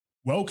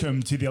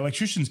Welcome to the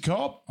Electricians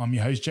Co-op. I'm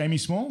your host, Jamie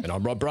Small. And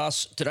I'm Rob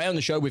Brass. Today on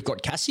the show, we've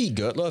got Cassi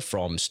Gurtler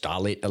from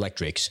Starlite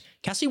Electrics.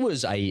 Cassi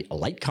was a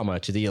latecomer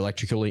to the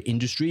electrical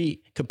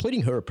industry,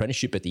 completing her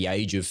apprenticeship at the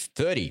age of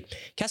 30.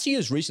 Cassi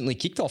has recently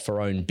kicked off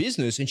her own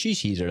business, and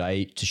she's here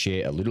today to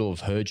share a little of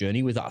her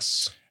journey with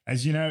us.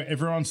 As you know,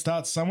 everyone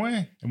starts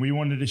somewhere, and we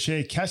wanted to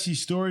share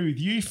Cassi's story with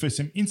you for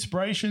some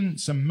inspiration,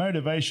 some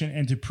motivation,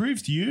 and to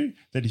prove to you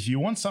that if you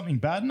want something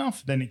bad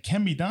enough, then it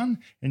can be done,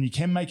 and you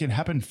can make it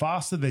happen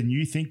faster than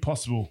you think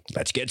possible.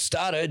 Let's get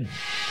started.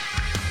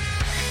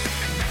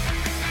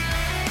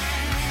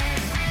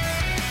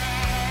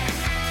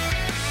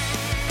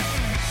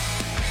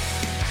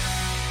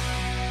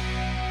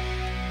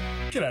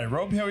 G'day,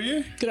 Rob. How are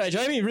you? G'day,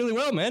 Jamie. Really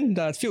well, man.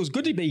 It feels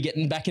good to be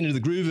getting back into the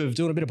groove of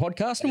doing a bit of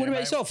podcasting. What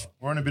about yourself?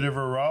 We're on a bit of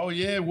a roll.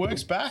 Yeah,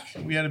 work's back.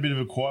 We had a bit of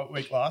a quiet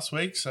week last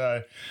week,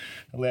 so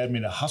it allowed me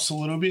to hustle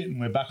a little bit, and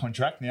we're back on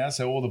track now.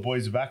 So all the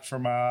boys are back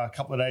from a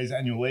couple of days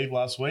annual leave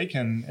last week,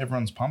 and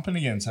everyone's pumping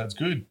again, so it's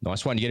good.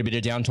 Nice one. You get a bit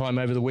of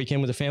downtime over the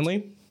weekend with the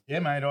family? Yeah,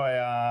 mate,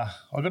 I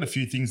got a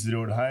few things to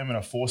do at home, and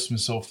I forced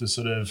myself to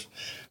sort of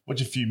watch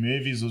a few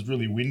movies. It was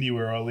really windy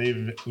where I live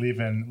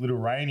and a little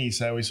rainy,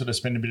 so we sort of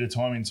spent a bit of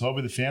time inside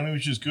with the family,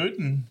 which is good.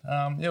 And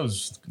it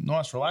was a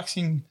nice,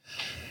 relaxing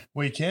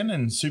weekend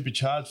and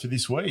supercharged for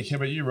this week. How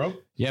about you, Rob?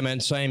 Yeah,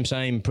 man, same.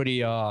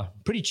 Pretty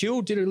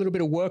chill. Did a little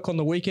bit of work on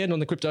the weekend on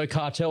the crypto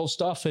cartel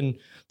stuff, and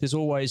there's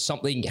always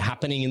something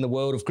happening in the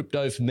world of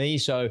crypto for me,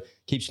 so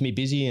keeps me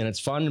busy and it's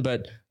fun.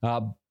 But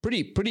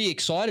pretty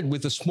excited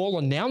with the small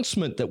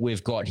announcement that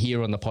we've got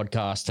here on the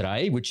podcast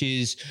today, which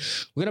is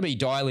we're going to be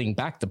dialing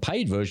back the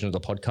paid version of the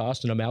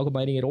podcast and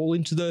amalgamating it all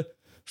into the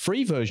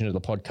free version of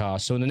the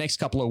podcast. So in the next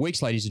couple of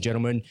weeks, ladies and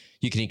gentlemen,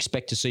 you can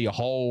expect to see a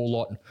whole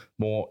lot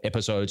more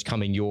episodes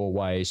coming your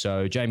way.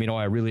 So Jamie and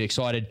I are really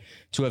excited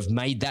to have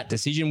made that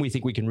decision. We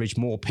think we can reach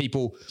more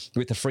people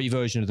with the free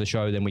version of the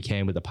show than we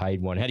can with the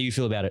paid one. How do you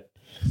feel about it?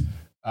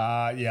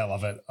 Yeah, I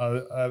love it.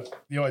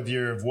 The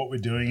idea of what we're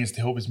doing is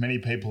to help as many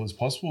people as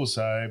possible.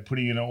 So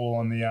putting it all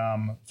on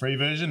the free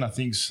version, I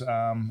think, is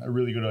a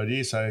really good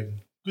idea. So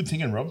good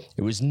thinking, Rob.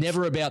 It was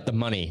never about the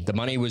money. The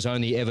money was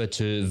only ever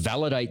to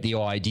validate the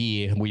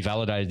idea. We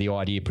validated the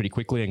idea pretty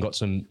quickly and got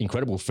some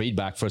incredible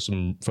feedback from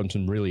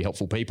some really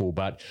helpful people.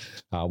 But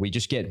we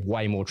just get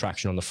way more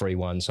traction on the free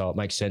one. So it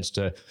makes sense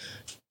to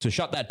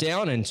shut that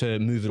down and to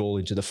move it all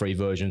into the free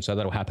version. So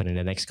that'll happen in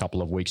the next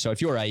couple of weeks. So if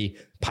you're a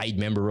paid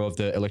member of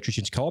the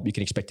Electricians Co-op, you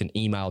can expect an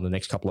email in the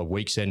next couple of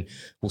weeks, and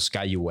we'll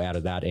scale you out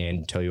of that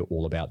and tell you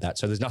all about that.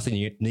 So there's nothing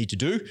you need to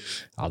do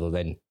other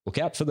than look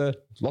out for the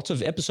lots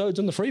of episodes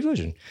on the free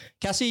version.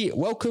 Cassi,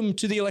 welcome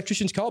to the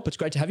Electricians Co-op. It's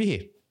great to have you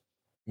here.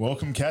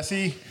 Welcome,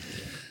 Cassi.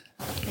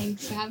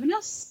 Thanks for having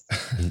us.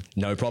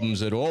 No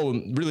problems at all.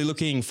 I'm really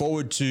looking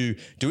forward to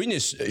doing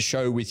this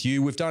show with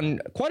you. We've done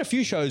quite a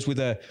few shows with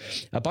a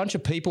bunch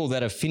of people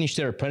that have finished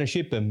their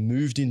apprenticeship and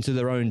moved into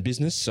their own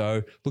business.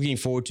 So looking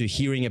forward to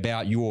hearing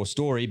about your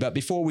story. But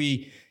before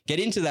we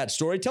get into that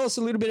story, tell us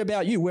a little bit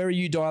about you. Where are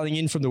you dialing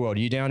in from the world? Are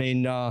you down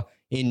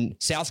in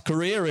South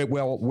Korea?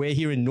 Well, we're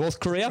here in North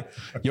Korea.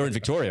 You're in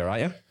Victoria,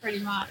 aren't you? Pretty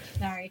much,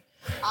 sorry.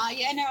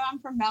 I'm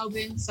from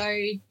Melbourne, so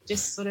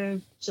just sort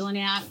of chilling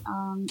out,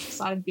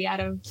 excited to be out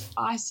of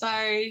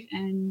ISO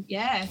and,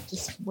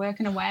 just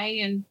working away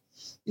and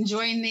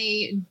enjoying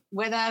the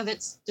weather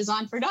that's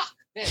designed for a duck.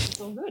 It's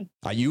all good.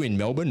 Are you in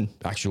Melbourne,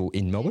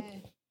 in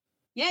Melbourne?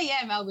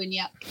 Yeah, Melbourne,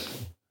 yeah.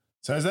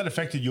 So has that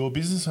affected your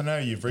business? I know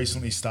you've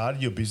recently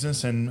started your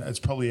business, and it's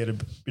probably at a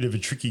bit of a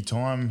tricky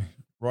time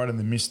right in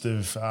the midst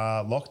of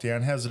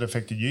lockdown. How's it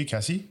affected you,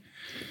 Cassi?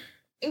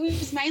 It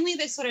was mainly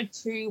the sort of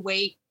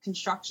 2-week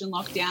construction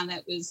lockdown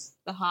that was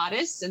the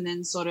hardest, and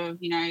then sort of,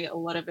 a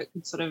lot of it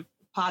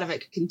part of it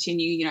could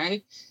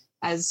continue,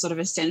 as sort of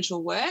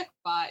essential work.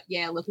 But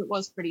yeah, look, it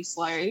was pretty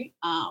slow.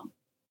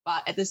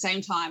 But at the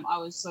same time, I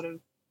was sort of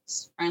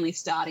only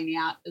starting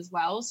out as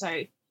well.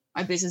 So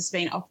my business has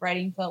been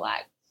operating for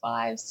like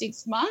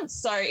 5-6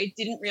 months. So it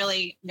didn't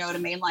really, you know what I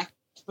mean? Like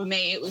for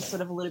me, it was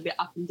sort of a little bit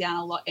up and down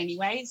a lot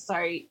anyway. So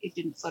it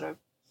didn't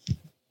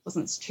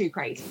wasn't too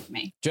crazy for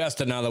me. Just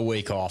another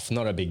week off,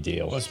 not a big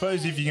deal. Well, I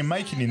suppose if you can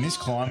make it in this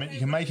climate, you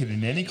can make it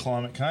in any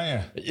climate,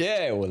 can't you?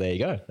 Yeah, well, there you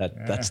go.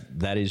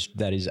 That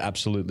is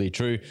absolutely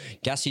true.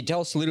 Cassi,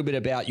 tell us a little bit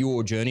about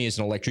your journey as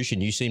an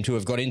electrician. You seem to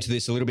have got into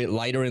this a little bit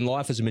later in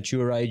life as a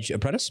mature age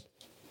apprentice.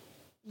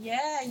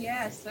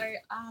 Yeah. So,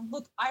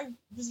 look, I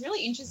was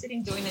really interested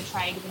in doing the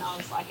trade when I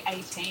was like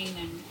 18,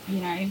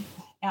 and,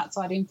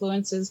 outside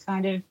influences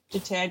kind of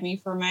deterred me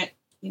from it,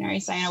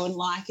 saying I wouldn't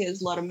like it.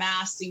 There's a lot of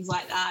maths, things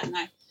like that. And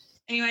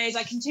anyways,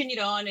 I continued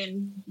on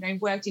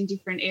and, worked in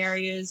different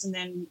areas, and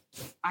then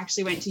I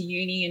actually went to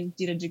uni and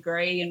did a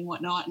degree and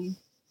whatnot. And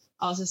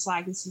I was just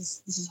like, this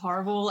is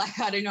horrible. Like,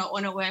 I do not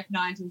want to work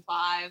 9 to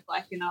 5.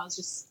 And I was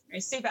just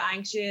super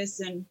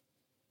anxious and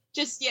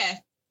just, a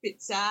bit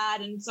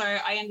sad. And so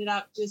I ended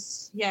up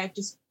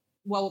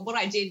what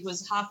I did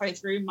was halfway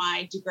through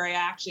my degree, I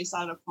actually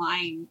started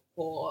applying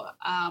for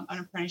an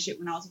apprenticeship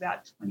when I was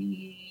about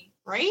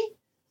 23.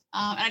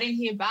 And I didn't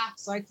hear back.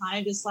 So I kind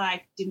of just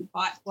like didn't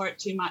fight for it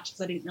too much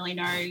because I didn't really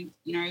know,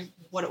 you know,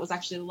 what it was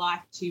actually like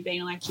to be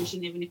an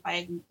electrician, even if I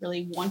even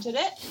really wanted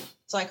it.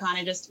 So I kind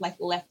of just like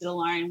left it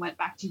alone, went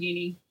back to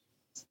uni.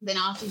 Then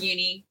after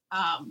uni,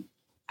 I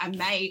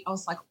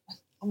was like,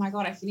 oh my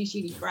God, I finished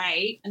uni,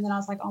 great. And then I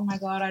was like, oh my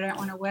God, I don't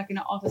want to work in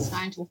an office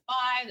 9 till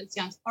 5. It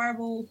sounds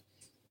horrible.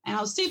 And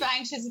I was super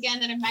anxious again.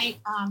 Then a mate,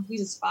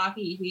 he's a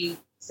Sparky, he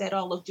said,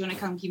 oh, look, do you want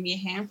to come give me a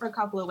hand for a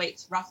couple of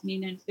weeks roughing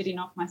in and fitting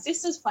off my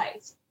sister's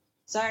place?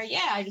 So,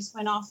 yeah, I just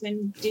went off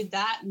and did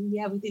that. And,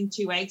 yeah, within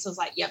 2 weeks, I was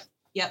like, yep,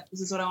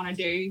 this is what I want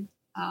to do.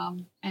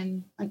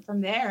 And went from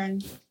there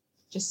and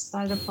just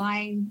started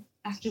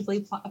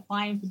actively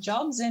applying for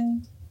jobs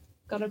and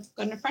got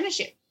an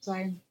apprenticeship. So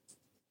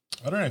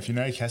I don't know if you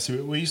know, Cassie,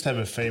 we used to have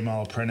a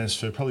female apprentice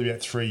for probably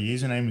about 3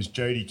 years. Her name was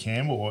Jodie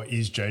Campbell, or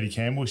is Jodie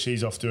Campbell.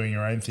 She's off doing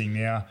her own thing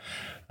now.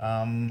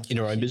 In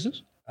her own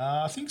business?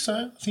 I think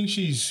so. I think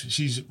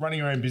she's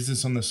running her own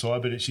business on the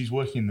side, but she's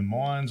working in the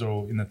mines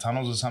or in the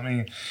tunnels or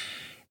something.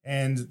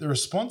 And the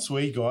response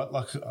we got,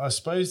 like I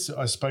suppose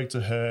I spoke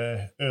to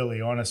her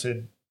early on. I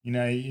said, you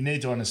know, you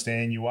need to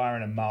understand you are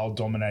in a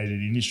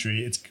male-dominated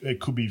industry. It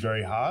could be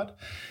very hard.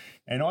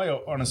 And I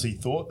honestly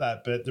thought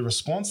that, but the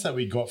response that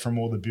we got from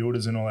all the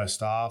builders and all our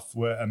staff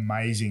were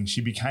amazing.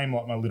 She became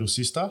like my little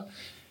sister,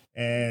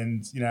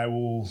 and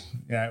we'll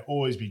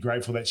always be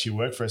grateful that she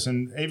worked for us.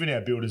 And even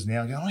our builders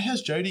now go, oh,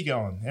 how's Jodie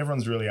going?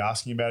 Everyone's really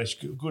asking about her.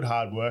 She's a good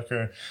hard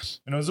worker,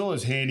 and it was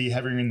always handy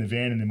having her in the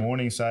van in the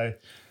morning. So,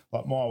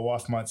 like my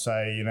wife might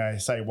say,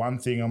 say one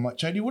thing. I'm like,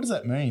 Jodie, what does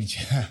that mean?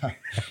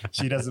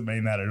 She doesn't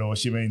mean that at all.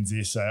 She means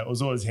this. So it was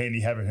always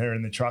handy having her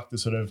in the truck to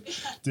sort of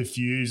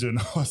diffuse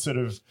and sort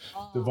of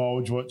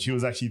divulge what she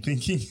was actually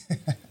thinking.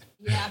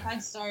 Yeah, I've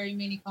had so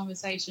many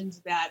conversations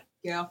about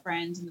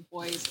girlfriends and the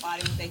boys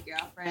fighting with their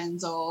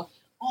girlfriends, or,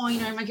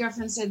 my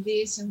girlfriend said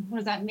this and what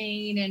does that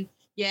mean? And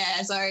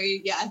yeah, so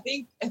yeah, I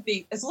think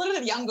it's a lot of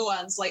the younger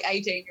ones, like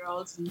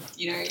 18-year-olds, and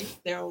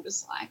they're all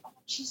just like, oh,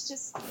 she's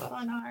just, I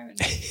don't know. And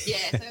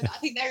yeah, so I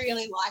think they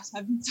really liked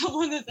having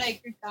someone that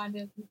they could kind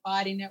of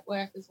confide in at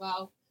work as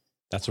well.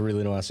 That's a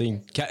really nice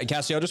thing.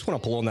 Cassie, I just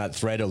want to pull on that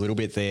thread a little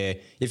bit there.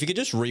 If you could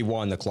just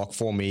rewind the clock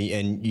for me,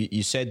 and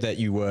you said that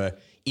you were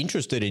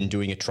interested in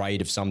doing a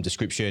trade of some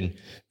description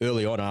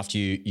early on after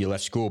you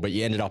left school, but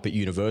you ended up at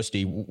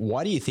university.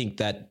 Why do you think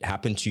that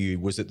happened to you?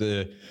 Was it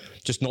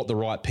just not the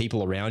right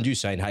people around you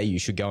saying, hey, you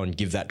should go and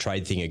give that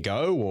trade thing a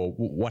go, or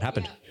what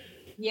happened?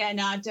 Yeah,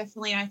 no,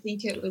 definitely. I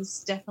think it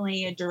was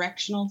definitely a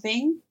directional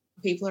thing.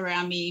 People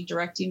around me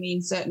directing me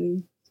in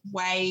certain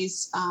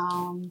ways.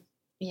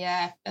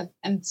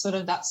 And sort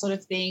of that sort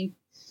of thing.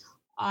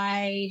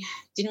 I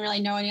didn't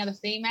really know any other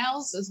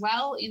females as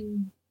well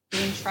in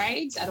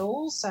trades at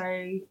all. So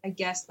I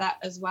guess that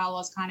as well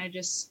was kind of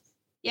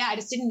I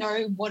just didn't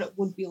know what it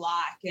would be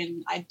like,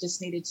 and I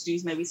just needed to do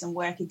maybe some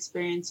work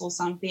experience or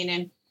something.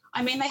 And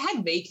I mean, they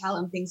had VCAL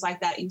and things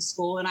like that in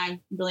school, and my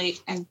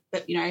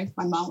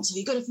mum was like,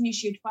 you got to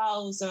finish year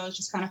 12, so I was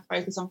just kind of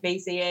focused on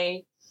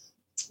VCE.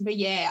 But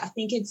yeah, I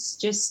think it's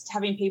just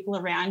having people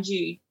around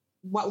you,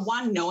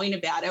 one knowing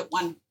about it,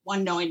 one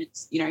knowing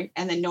it's,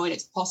 and then knowing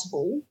it's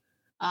possible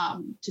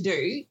to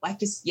do. Like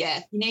just, you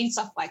need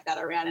stuff like that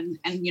around,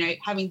 and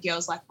having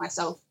girls like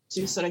myself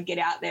to sort of get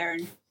out there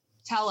and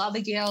tell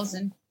other girls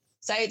and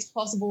say it's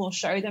possible or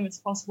show them it's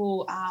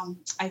possible.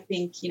 I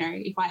think,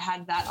 if I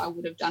had that, I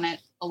would have done it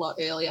a lot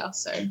earlier.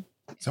 So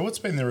what's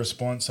been the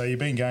response? So you've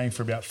been going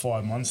for about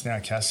 5 months now,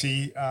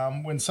 Cassie.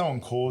 When someone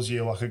calls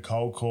you, like a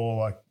cold call,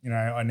 like,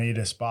 I need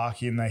a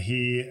sparky, and they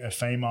hear a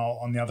female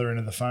on the other end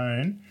of the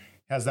phone,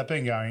 how's that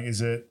been going?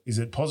 Is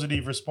it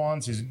positive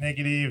response? Is it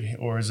negative,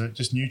 or is it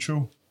just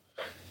neutral?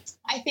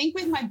 I think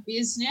with my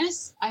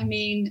business, I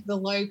mean, the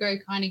logo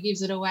kind of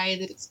gives it away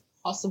that it's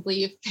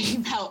possibly a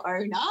female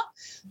owner.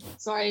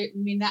 So, I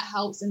mean, that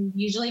helps. And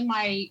usually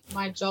my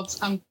jobs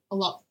come a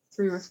lot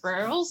through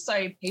referrals.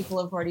 So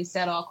people have already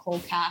said, I'll call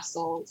Cass,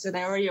 so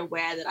they're already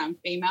aware that I'm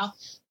female.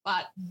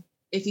 But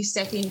if you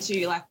step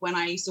into, like when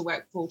I used to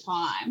work full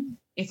time,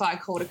 if I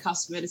called a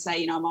customer to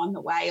say, I'm on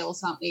the way or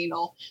something,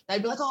 or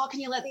they'd be like, oh,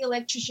 can you let the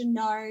electrician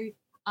know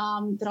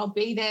that I'll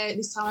be there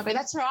this time? I go,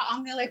 that's right,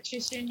 I'm the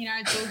electrician,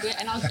 it's all good.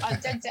 And I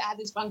had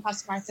this one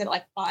customer, I said it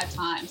like 5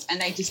 times,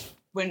 and they just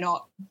were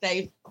not,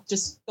 they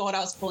just thought I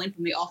was calling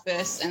from the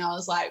office, and I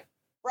was like,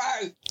 bro,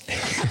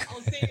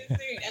 I'll see you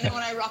soon. And then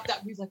when I rocked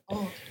up, he was like,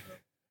 oh.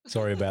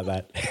 Sorry about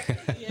that.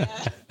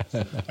 Yeah.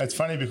 It's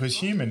funny because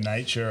human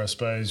nature, I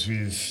suppose,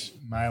 with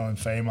male and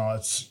female,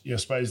 it's, I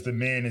suppose the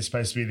man is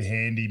supposed to be the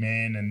handy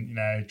man,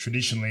 and,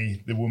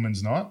 traditionally the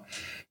woman's not.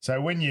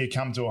 So when you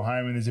come to a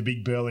home and there's a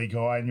big burly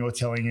guy and you're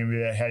telling him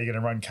about how you're going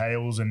to run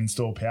cables and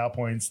install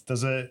PowerPoints,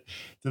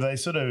 do they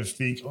sort of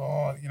think,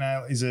 oh,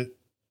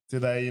 do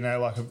they,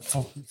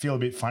 feel a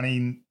bit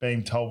funny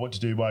being told what to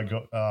do by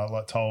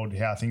told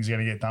how things are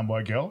going to get done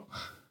by a girl?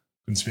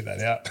 Couldn't spit that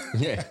out.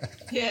 Yeah.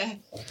 Yeah.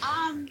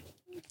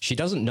 She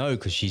doesn't know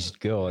because she's a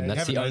girl, and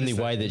that's the only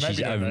way that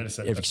she's ever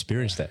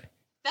experienced that.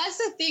 That's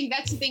the thing,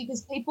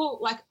 because people,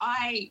 like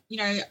I,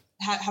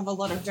 have a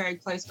lot of very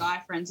close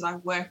guy friends that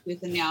I've worked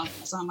with, and now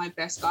some of my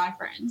best guy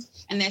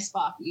friends, and they're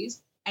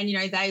Sparkies. And, you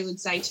know, they would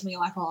say to me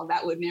like, oh,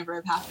 that would never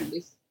have happened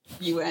if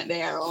you weren't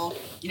there, or,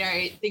 you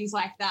know, things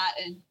like that.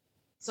 And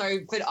so,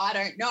 but I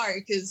don't know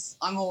because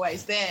I'm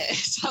always there.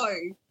 So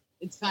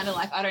it's kind of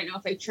like, I don't know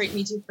if they treat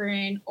me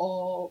different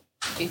or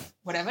if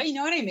whatever, you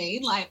know what I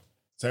mean? Like,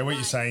 so what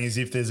you're saying is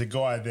if there's a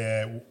guy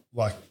there,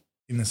 like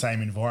in the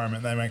same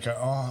environment, they might go,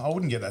 oh, I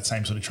wouldn't get that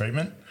same sort of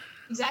treatment.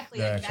 Exactly.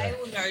 Yeah, and okay. they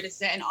will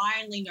notice it, and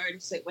I only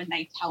notice it when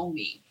they tell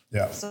me.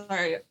 Yeah. So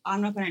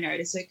I'm not going to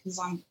notice it because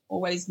I'm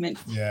always meant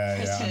to be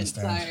present. I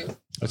understand. So.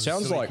 It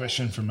sounds like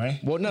question from me.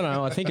 Well,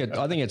 no. I think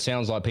it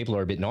sounds like people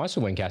are a bit nicer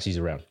when Cassie's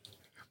around.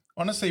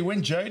 Honestly,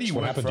 when Jodie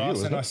worked for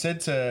us, and I said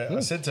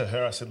to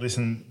her, I said,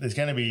 listen, there's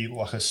going to be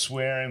like a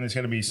swearing, there's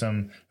going to be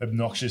some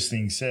obnoxious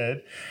things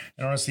said.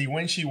 And honestly,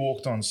 when she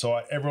walked on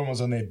site, everyone was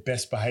on their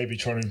best behaviour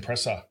trying to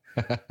impress her.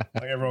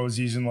 Like everyone was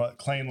using like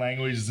clean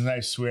language, there's no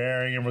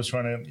swearing. Everyone was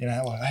trying to, you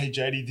know, like, hey,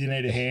 Jodie, do you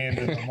need a hand?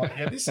 And I'm like,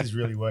 yeah, this is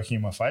really working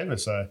in my favour.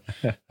 So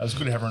it was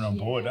good to have her on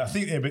board. I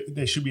think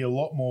there should be a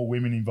lot more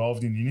women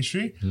involved in the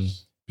industry,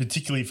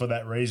 particularly for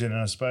that reason. And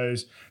I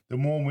suppose the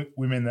more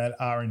women that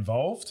are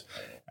involved,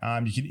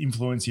 you can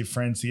influence your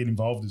friends to get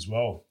involved as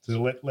well.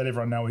 To let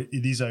everyone know it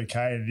is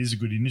okay and it is a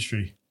good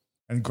industry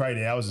and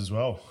great hours as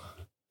well.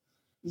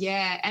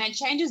 Yeah, and it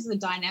changes the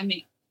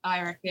dynamic,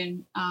 I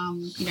reckon,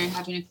 you know,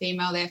 having a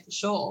female there for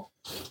sure.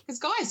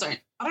 Because I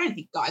don't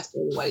think guys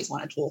always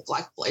want to talk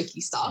like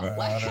blokey stuff. Well,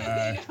 like,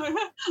 I don't know.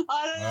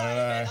 I don't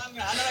know. I'm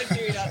not a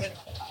dude. I don't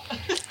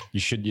know.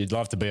 You'd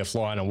love to be a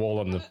fly on a wall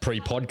on the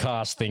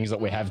pre-podcast things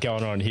that we have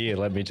going on here,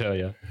 let me tell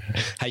you.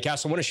 Hey,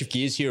 Cass, I want to shift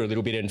gears here a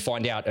little bit and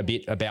find out a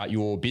bit about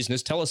your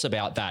business. Tell us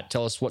about that.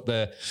 Tell us what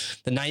the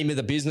name of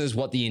the business,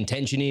 what the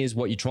intention is,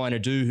 what you're trying to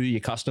do, who your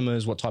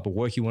customers, what type of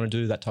work you want to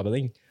do, that type of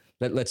thing.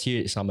 Let's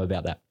hear some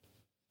about that.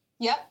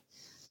 Yep.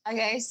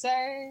 Okay, so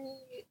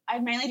I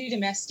mainly do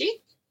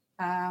domestic,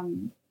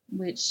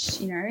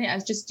 which, you know, I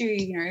just do,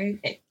 you know,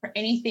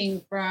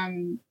 anything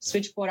from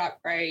switchboard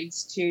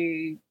upgrades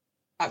to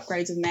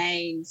upgrades of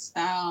mains,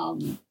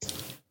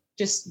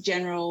 just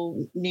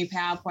general new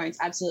power points,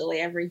 absolutely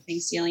everything,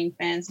 ceiling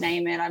fans,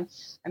 name it.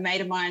 A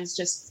mate of mine's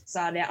just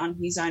started out on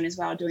his own as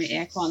well, doing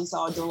aircon, so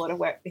I'll do a lot of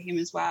work for him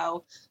as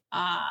well.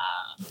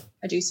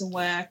 I do some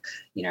work,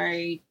 you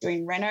know,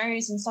 doing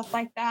renos and stuff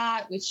like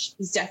that, which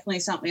is definitely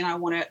something I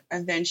want to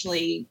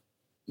eventually,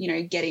 you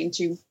know, get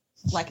into,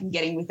 like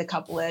getting with a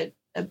couple of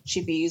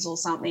chippies or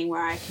something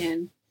where I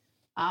can,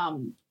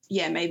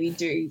 maybe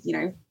do, you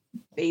know,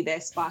 be their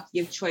Sparky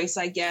of choice,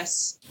 I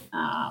guess.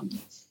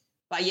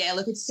 But yeah,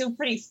 look, it's still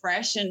pretty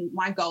fresh, and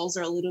my goals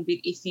are a little bit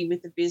iffy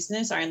with the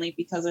business, only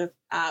because of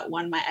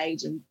one, my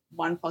age, and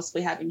one,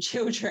 possibly having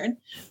children.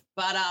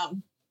 But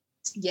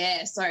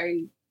so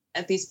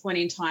at this point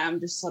in time,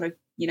 I'm just sort of,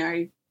 you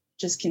know,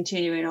 just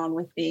continuing on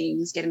with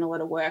things, getting a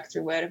lot of work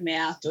through word of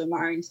mouth, doing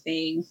my own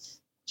thing,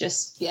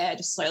 just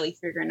slowly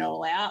figuring it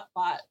all out.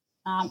 But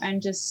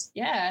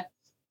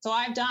so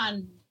I've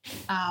done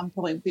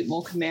probably a bit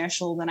more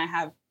commercial than I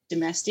have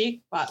domestic,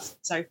 but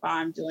so far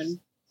I'm doing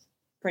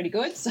pretty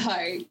good. So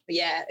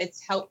yeah,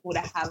 it's helpful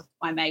to have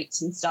my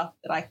mates and stuff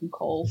that I can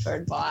call for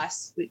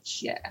advice,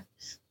 which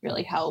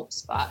really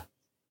helps. But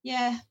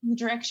yeah, the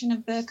direction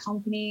of the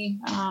company,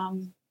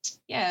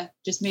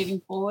 just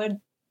moving forward,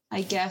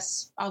 I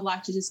guess I'd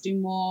like to just do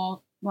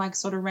more like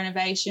sort of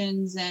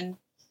renovations and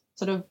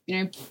sort of, you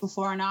know,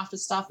 before and after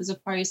stuff, as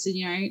opposed to,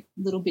 you know,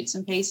 little bits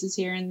and pieces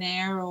here and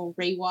there, or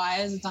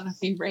rewires. I've done a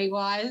few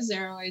rewires.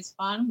 They're always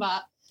fun,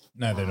 but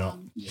no, they're not.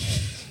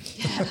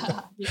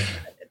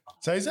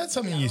 So is that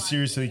something you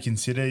seriously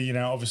consider? You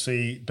know,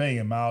 obviously being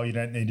a male, you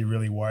don't need to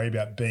really worry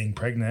about being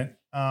pregnant.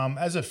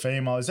 As a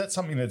female, is that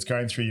something that's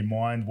going through your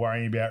mind,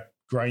 worrying about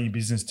growing your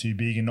business too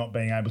big and not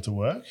being able to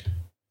work?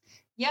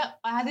 Yep.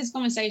 I had this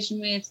conversation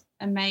with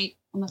a mate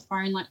on the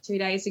phone like 2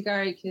 days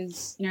ago,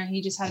 because, you know,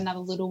 he just had another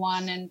little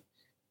one, and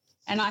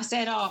I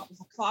said,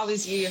 if I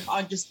was you,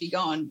 I'd just be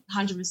going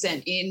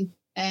 100% in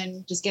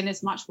and just getting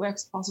as much work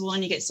as possible.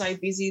 And you get so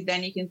busy,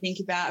 then you can think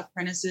about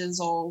apprentices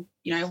or,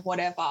 you know,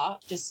 whatever.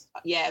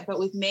 But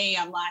with me,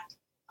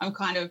 I'm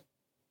kind of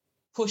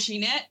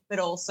pushing it, but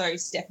also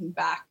stepping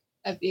back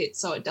a bit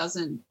so it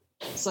doesn't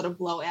sort of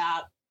blow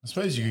out. I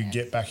suppose you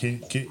could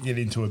get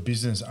into a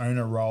business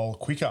owner role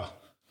quicker,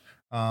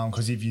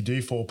 because if you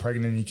do fall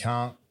pregnant and you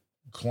can't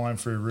climb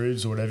through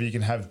roofs or whatever, you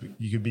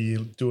could be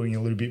doing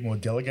a little bit more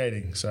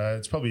delegating. So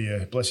it's probably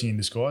a blessing in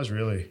disguise,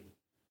 really.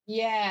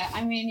 Yeah,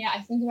 I mean, I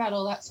think about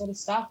all that sort of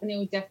stuff, and it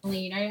would definitely,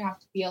 you know, have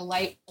to be a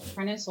late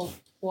apprentice or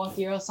fourth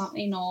year or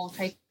something, or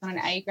take on an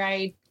A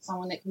grade,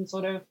 someone that can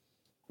sort of,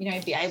 you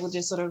know, be able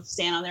to sort of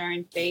stand on their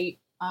own feet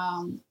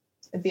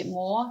a bit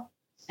more.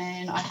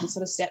 and I can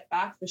sort of step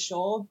back for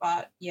sure.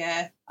 But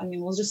yeah, I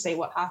mean, we'll just see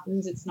what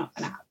happens. It's not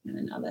going to happen in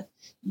another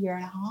year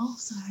and a half,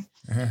 so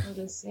we'll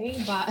just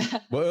see.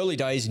 But well, early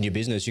days in your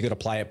business, you got to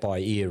play it by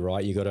ear,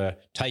 right? You got to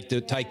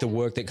take the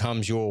work that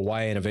comes your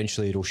way, and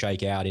eventually it'll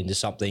shake out into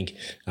something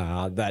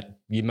that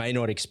you may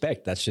not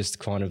expect. That's just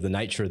kind of the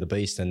nature of the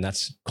beast, and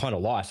that's kind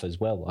of life as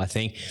well, I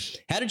think.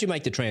 How did you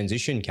make the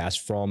transition, Cass,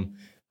 from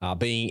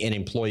being an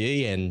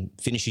employee and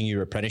finishing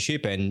your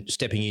apprenticeship and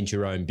stepping into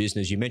your own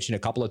business? You mentioned a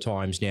couple of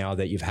times now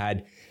that you've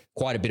had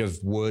quite a bit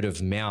of word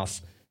of mouth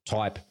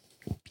type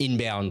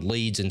inbound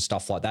leads and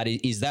stuff like that.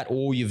 Is that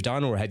all you've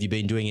done, or have you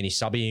been doing any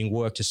subbing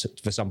work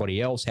for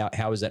somebody else?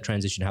 How has that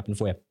transition happened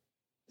for you?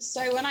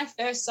 So when I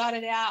first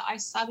started out, I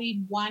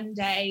subbed one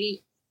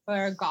day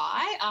for a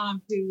guy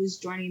who was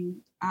joining,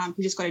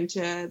 who just got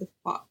into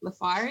the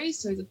fireys,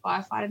 so he's a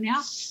firefighter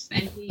now,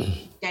 and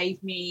he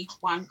gave me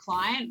one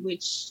client,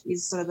 which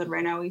is sort of the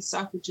Renault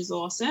stuff, which is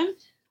awesome.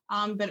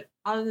 But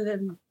other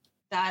than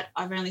that,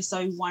 I've only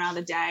subbed one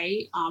other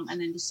day, and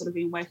then just sort of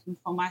been working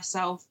for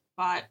myself.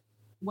 But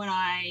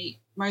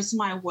most of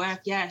my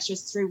work, it's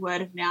just through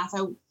word of mouth.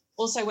 I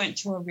also went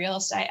to a real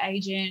estate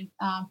agent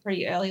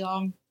pretty early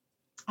on.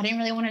 I didn't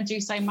really want to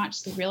do so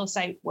much the real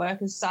estate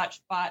work as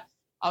such, but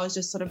I was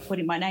just sort of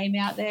putting my name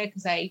out there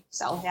because they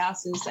sell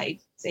houses, they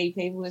see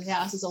people with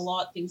houses a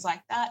lot, things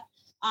like that.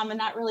 And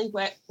that really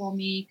worked for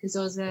me because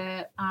there was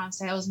a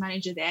sales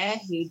manager there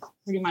who'd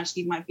pretty much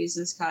give my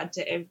business card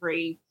to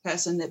every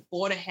person that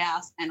bought a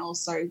house and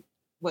also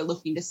were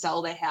looking to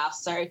sell their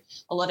house. So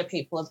a lot of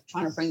people are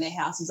trying to bring their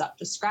houses up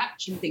to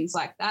scratch and things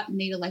like that, and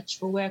need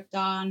electrical work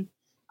done.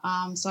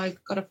 So I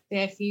got a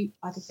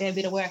fair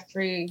bit of work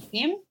through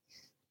him.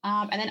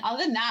 And then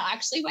other than that, I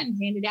actually went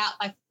and handed out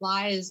like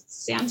flyers.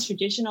 Sounds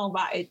traditional,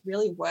 but it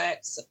really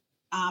works.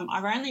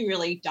 I've only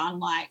really done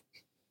like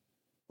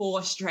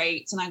 4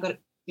 streets, and I got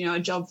a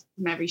job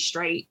from every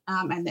street,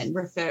 and then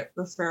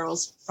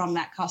referrals from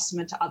that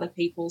customer to other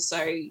people. So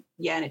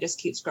and it just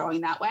keeps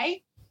growing that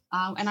way.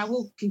 And I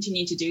will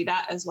continue to do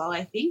that as well,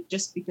 I think,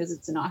 just because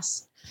it's a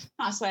nice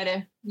way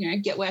to,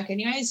 get work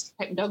anyways,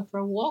 take my dog for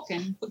a walk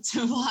and put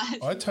some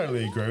flyers. I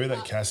totally agree with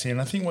that, Cassie.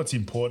 And I think what's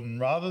important,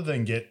 rather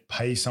than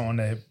pay someone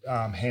to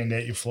hand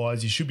out your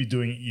flyers, you should be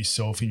doing it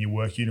yourself in your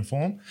work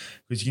uniform,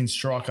 because you can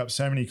strike up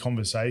so many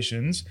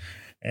conversations,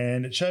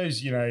 and it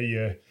shows, you're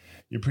a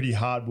pretty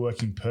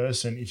hard-working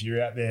person if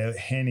you're out there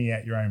handing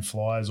out your own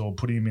flyers or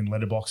putting them in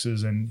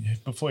letterboxes, and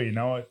before you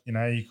know it,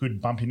 you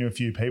could bump into a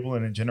few people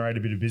and it generate a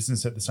bit of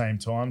business at the same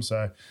time.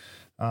 So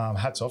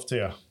hats off to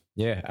you.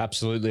 Yeah,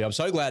 absolutely. I'm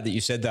so glad that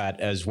you said that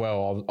as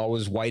well. I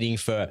was waiting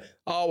for,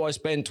 I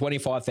spent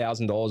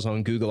 $25,000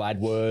 on Google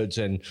AdWords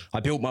and I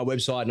built my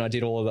website and I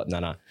did all of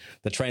that. No.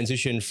 The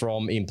transition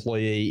from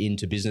employee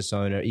into business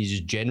owner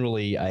is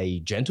generally a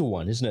gentle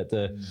one, isn't it?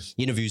 The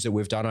interviews that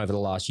we've done over the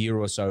last year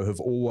or so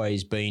have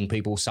always been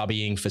people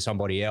subbing for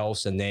somebody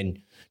else and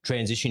then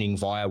transitioning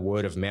via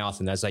word of mouth.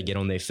 And as they get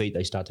on their feet,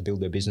 they start to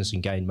build their business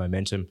and gain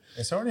momentum.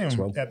 So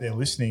anyone out there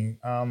listening,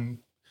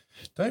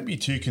 don't be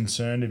too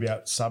concerned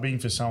about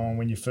subbing for someone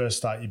when you first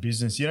start your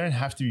business. You don't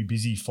have to be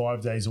busy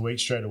 5 days a week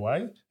straight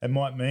away. It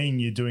might mean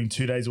you're doing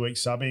 2 days a week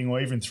subbing, or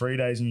even 3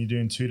 days and you're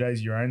doing 2 days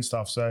of your own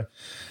stuff. So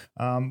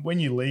when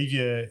you leave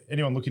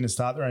anyone looking to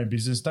start their own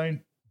business,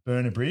 don't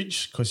burn a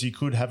bridge, because you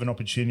could have an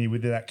opportunity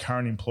with that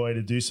current employer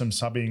to do some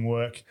subbing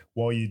work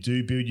while you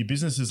do build your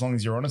business, as long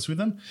as you're honest with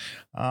them.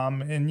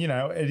 And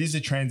it is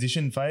a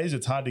transition phase.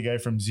 It's hard to go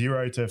from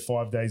 0 to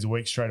 5 days a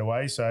week straight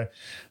away. So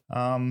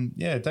don't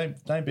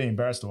be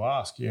embarrassed to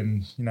ask.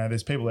 And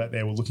there's people out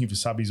there who are looking for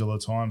subbies all the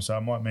time, so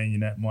it might mean you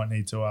might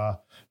need to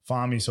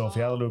farm yourself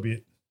out a little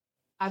bit.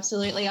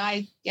 Absolutely.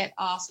 I get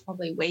asked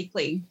probably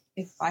weekly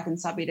if I can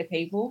subby to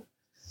people.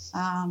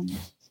 And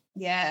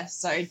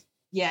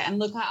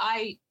look,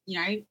 I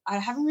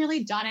haven't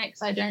really done it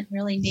because I don't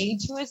really need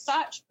to as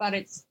such, but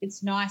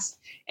it's nice.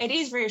 It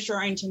is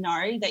reassuring to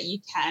know that you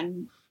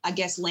can, I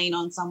guess, lean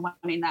on someone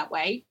in that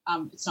way.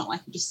 It's not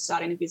like you're just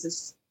starting a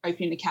business,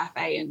 opening a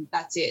cafe and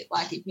that's it.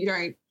 Like if you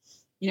don't,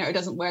 it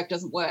doesn't work.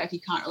 You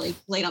can't really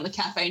lean on the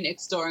cafe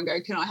next door and go,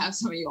 can I have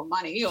some of your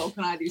money or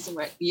can I do some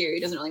work for you?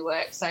 It doesn't really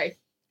work. So,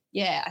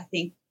 yeah, I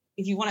think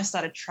if you want to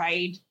start a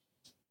trade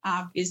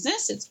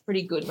business, it's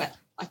pretty good with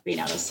like being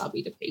able to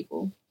subby to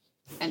people.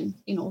 And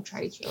in all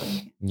trades,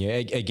 really. Yeah,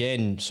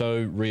 again,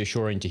 so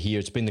reassuring to hear.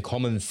 It's been the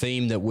common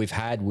theme that we've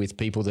had with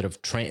people that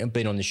have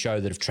been on the show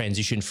that have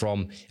transitioned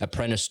from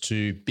apprentice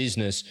to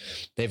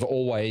business. They've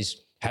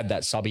always had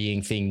that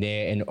subbying thing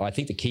there. And I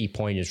think the key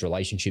point is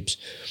relationships.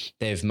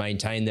 They've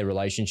maintained their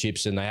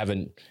relationships and they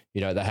haven't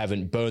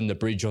burned the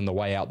bridge on the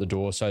way out the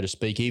door, so to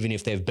speak. Even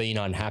if they've been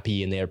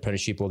unhappy in their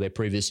apprenticeship or their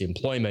previous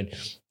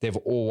employment, they've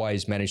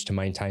always managed to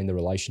maintain the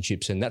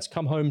relationships. And that's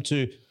come home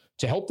to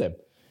help them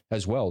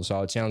as well.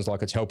 So it sounds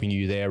like it's helping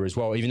you there as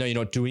well. Even though you're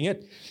not doing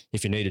it,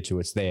 if you needed to,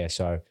 it's there.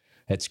 So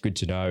that's good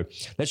to know.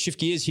 Let's shift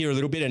gears here a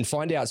little bit and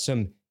find out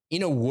some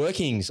inner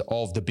workings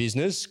of the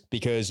business,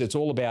 because it's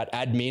all about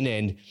admin,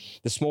 and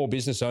the small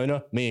business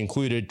owner, me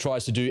included,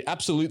 tries to do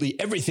absolutely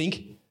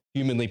everything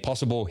humanly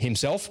possible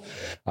himself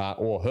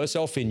or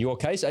herself in your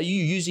case. Are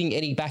you using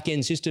any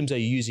back-end systems? Are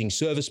you using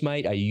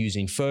ServiceMate? Are you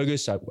using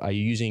Fergus? Are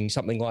you using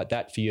something like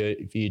that for your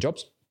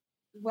jobs?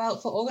 Well,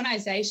 for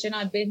organisation,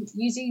 I've been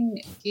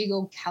using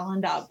Google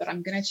Calendar, but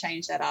I'm going to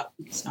change that up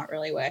because it's not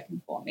really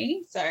working for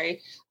me. So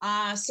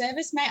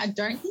ServiceMate, I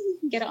don't think you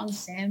can get it on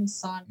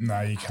Samsung.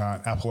 No, you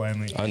can't. Apple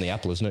only. Only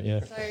Apple, isn't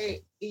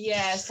it?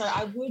 Yeah. So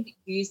I would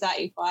use that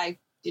if I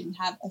didn't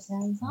have a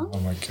Samsung. Oh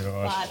my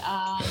God.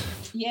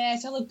 But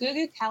so look,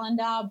 Google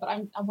Calendar, but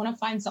I want to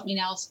find something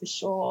else for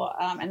sure.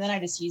 And then I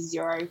just use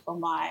Xero for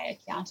my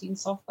accounting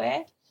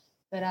software.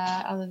 But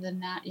other than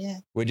that, yeah.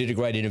 We did a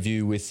great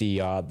interview with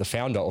the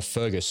founder of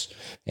Fergus,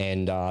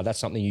 and that's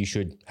something you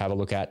should have a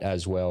look at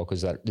as well,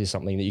 because that is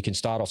something that you can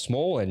start off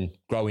small and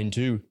grow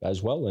into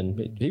as well.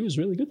 And he was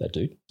really good, that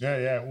dude.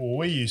 Yeah. Well,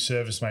 we use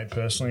ServiceMate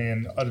personally,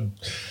 and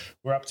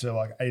we're up to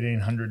like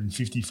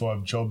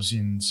 1,855 jobs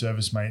in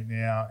ServiceMate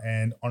now,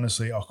 and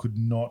honestly, I could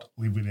not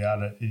live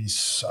without it. It is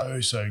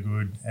so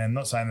good. And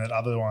not saying that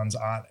other ones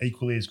aren't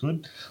equally as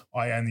good.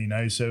 I only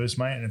know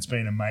ServiceMate, and it's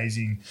been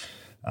amazing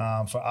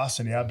for us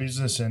and our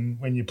business. And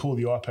when you pull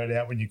the iPad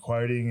out when you're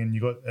quoting and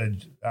you've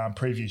got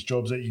previous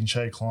jobs that you can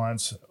show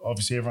clients,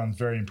 obviously everyone's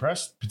very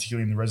impressed,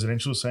 particularly in the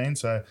residential scene.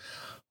 So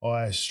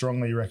I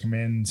strongly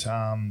recommend,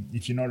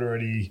 if you're not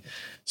already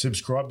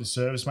subscribed to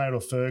ServiceMate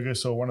or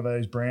Fergus or one of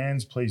those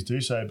brands, please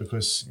do so,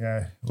 because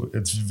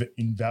it's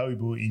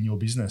invaluable in your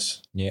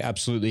business. Yeah,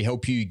 absolutely.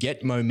 Help you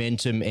get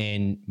momentum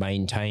and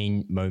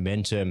maintain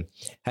momentum.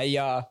 Hey,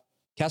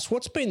 Cass,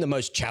 what's been the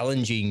most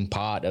challenging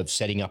part of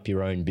setting up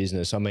your own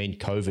business? I mean,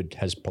 COVID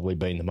has probably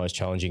been the most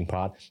challenging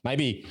part.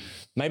 Maybe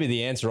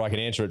the answer, I can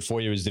answer it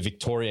for you, is the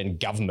Victorian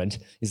government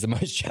is the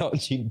most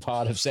challenging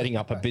part of setting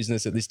up a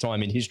business at this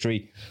time in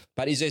history.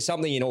 But is there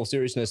something, in all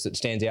seriousness, that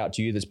stands out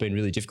to you that's been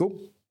really difficult?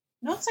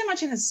 Not so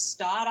much in the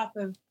startup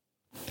of,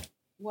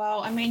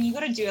 well, I mean, you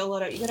got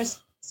to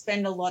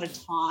spend a lot of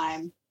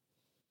time,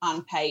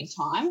 unpaid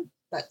time.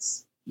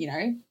 That's,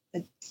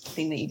 the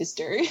thing that you just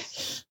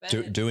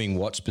do. Doing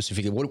what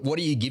specifically? What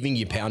are you giving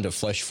your pound of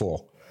flesh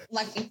for?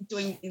 Like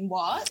doing in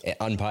what?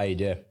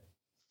 Unpaid, yeah.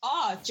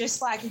 Oh,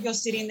 just like if you're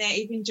sitting there,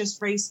 even just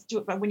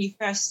when you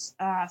first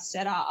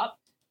set up,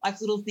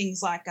 like little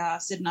things like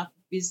setting up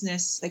a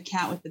business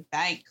account with the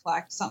bank,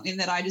 like something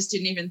that I just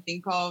didn't even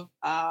think of,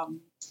 and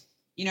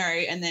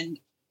then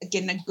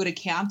getting a good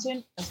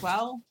accountant as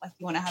well. Like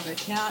you want to have an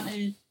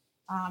accountant,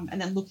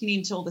 and then looking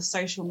into all the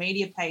social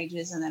media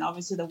pages, and then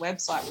obviously the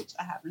website, which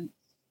I haven't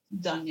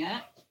done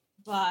yet.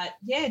 But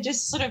yeah,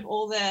 just sort of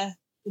all the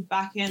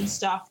back end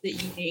stuff that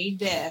you need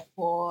there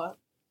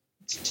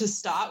to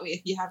start with.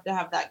 You have to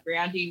have that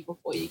grounding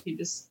before you can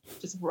just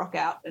rock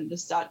out and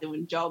just start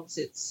doing jobs.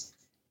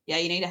 You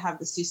need to have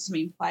the system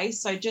in place.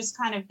 So just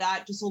kind of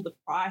that, just all the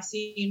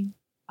pricing,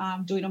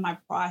 doing all my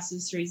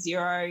prices through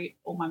Xero,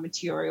 all my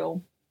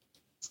material,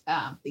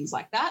 things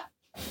like that.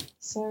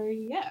 So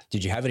yeah.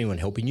 Did you have anyone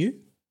helping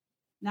you?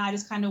 No, I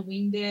just kind of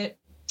winged it.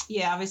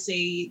 Yeah,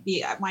 obviously,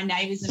 my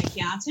neighbour's an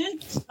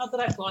accountant. Not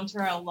that I've gone to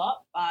her a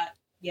lot, but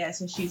yeah,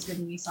 so she's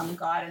given me some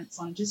guidance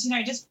on just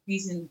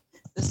using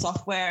the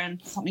software,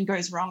 and something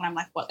goes wrong, I'm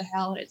like, what the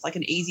hell? It's like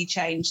an easy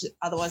change.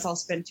 Otherwise, I'll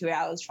spend 2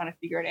 hours trying to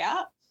figure it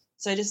out.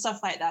 So just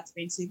stuff like that's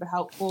been super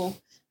helpful.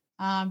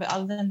 But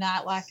other than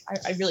that, like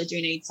I really do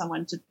need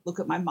someone to look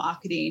at my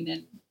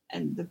marketing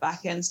and the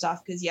back end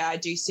stuff, because I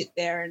do sit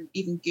there and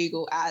even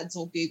Google ads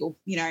or Google,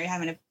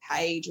 having a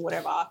page or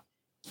whatever.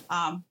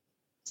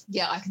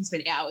 I can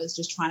spend hours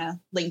just trying to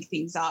link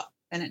things up,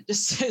 and it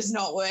just is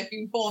not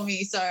working for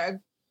me. So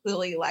I'm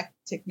clearly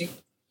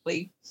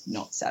technically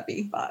not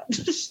savvy, but.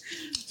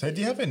 So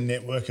do you have a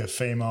network of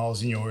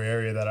females in your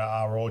area that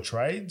are all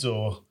trades,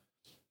 or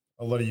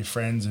a lot of your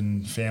friends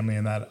and family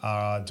and that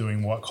are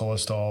doing white collar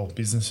style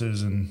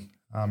businesses and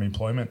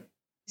employment?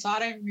 So I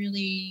don't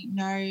really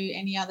know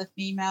any other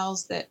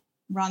females that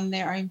run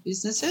their own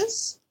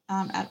businesses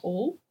at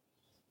all.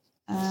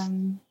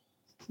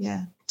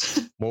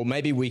 Well,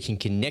 maybe we can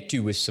connect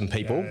you with some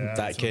people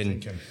that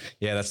can.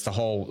 Yeah, that's the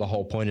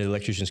whole point of the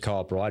Electricians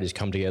Co-op, right? Is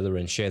come together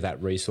and share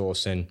that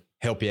resource and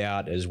help you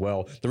out as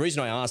well. The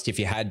reason I asked if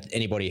you had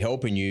anybody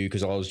helping you,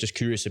 because I was just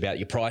curious about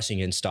your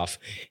pricing and stuff.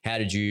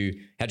 How'd you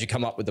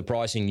come up with the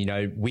pricing?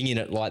 Winging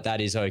it like that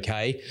is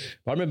okay.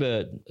 But I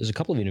remember there's a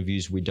couple of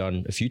interviews we'd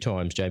done a few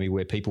times, Jamie,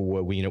 where people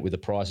were winging it with the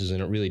prices,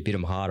 and it really bit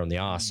them hard on the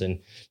ass and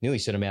nearly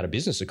sent them out of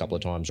business a couple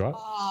of times, right?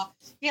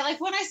 Yeah, like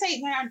when I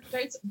say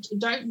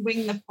don't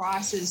wing the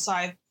prices, so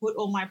I put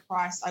all my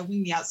I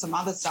wing out some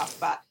other stuff,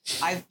 but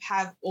I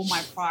have all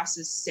my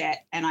prices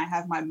set and I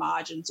have my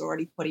margins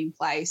already put in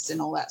place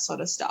and all that sort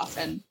of stuff.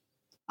 And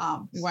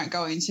we won't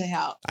go into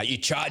how. Are you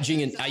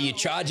charging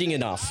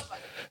enough?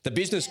 The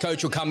business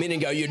coach will come in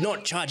and go, you're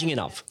not charging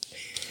enough.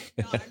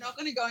 No, I'm not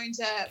going to go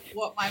into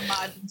what my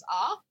margins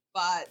are,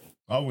 but.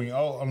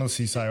 I'll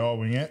honestly say I'll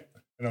wing it.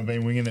 And I've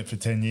been winging it for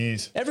 10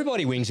 years.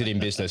 Everybody wings it in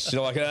business.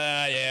 You're like,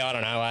 I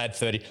don't know, I had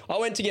 30. I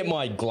went to get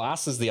my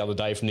glasses the other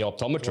day from the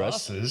optometrist.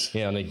 Glasses?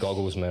 Yeah, I need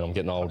goggles, man. I'm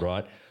getting old,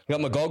 right? I got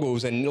my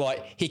goggles, and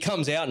he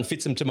comes out and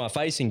fits them to my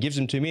face and gives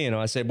them to me. And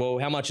I said, well,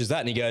 how much is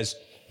that? And he goes,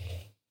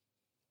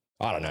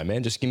 I don't know,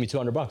 man, just give me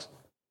 $200.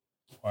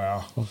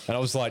 Wow. And I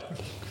was like,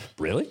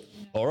 really?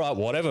 All right,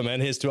 whatever, man.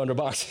 Here's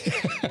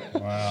 $200.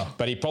 Wow.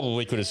 But he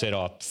probably could have said,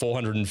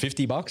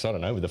 $450. I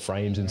don't know, with the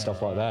frames and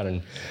stuff like that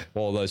and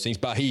all those things.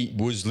 But he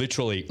was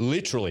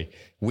literally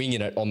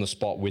winging it on the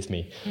spot with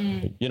me.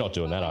 You're not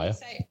doing that, are you?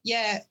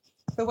 Yeah.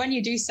 But when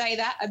you do say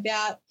that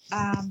about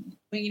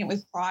winging it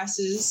with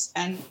prices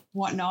and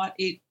whatnot,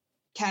 it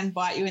can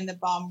bite you in the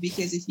bum,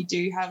 because if you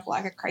do have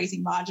like a crazy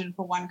margin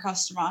for one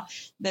customer,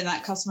 then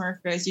that customer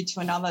refers you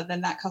to another,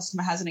 then that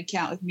customer has an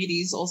account with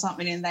middies or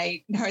something and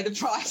they know the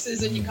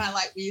prices and you kind of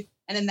like,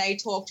 and then they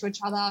talk to each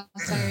other.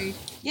 So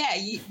yeah,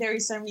 there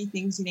is so many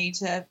things you need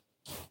to,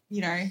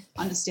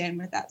 understand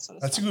with that sort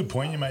of That's stuff. a good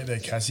point you make there,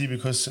 Cassie,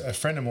 because a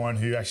friend of mine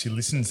who actually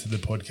listens to the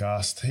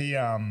podcast, he,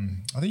 I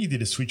think he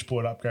did a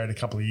switchboard upgrade a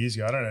couple of years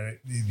ago. I don't know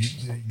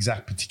the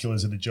exact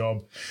particulars of the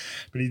job,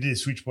 but he did a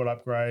switchboard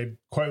upgrade.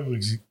 Quote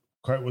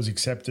was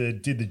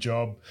accepted, did the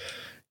job.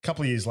 A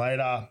couple of years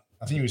later,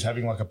 I think he was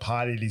having like a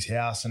party at his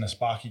house and a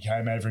Sparky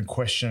came over and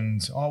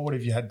questioned, what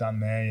have you had done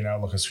there?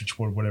 Like a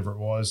switchboard, whatever it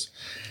was.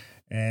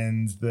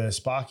 And the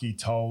Sparky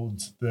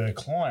told the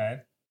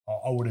client,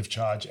 I would have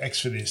charged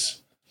X for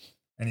this.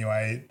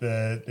 Anyway,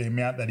 the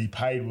amount that he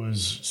paid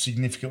was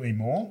significantly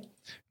more.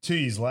 2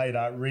 years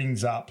later,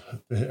 rings up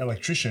the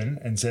electrician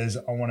and says,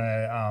 I want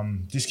a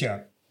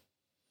discount.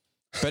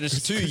 But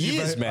it's 2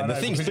 years, man. The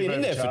thing's been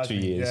in there for 2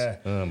 years. Yeah.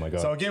 Oh, my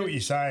God. So I get what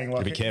you're saying.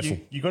 Like, be careful.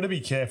 You got to be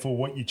careful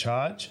what you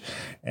charge.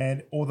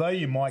 And although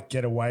you might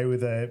get away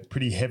with a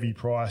pretty heavy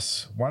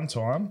price one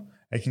time,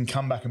 it can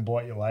come back and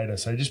bite you later.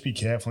 So just be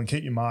careful and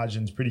keep your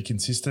margins pretty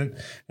consistent.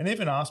 And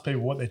even ask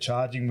people what they're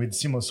charging with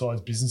similar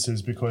sized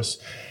businesses, because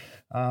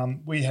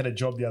we had a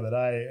job the other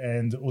day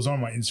and it was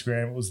on my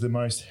Instagram. It was the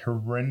most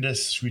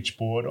horrendous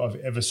switchboard I've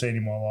ever seen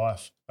in my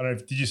life. I don't know.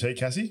 Did you see it,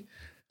 Cassie?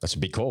 That's a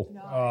big call.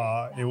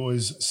 It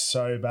was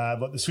so bad.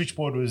 Like the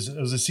switchboard was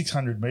a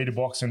 600 metre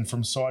box, and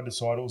from side to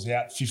side it was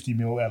out 50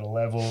 mil out of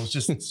level. It was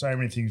just so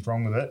many things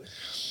wrong with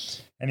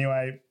it.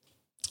 Anyway,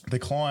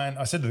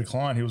 I said to the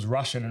client, he was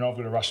Russian and I've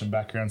got a Russian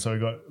background, so we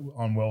got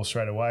on well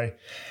straight away.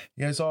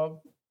 He goes, I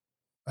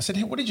said,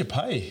 hey, what did you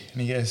pay?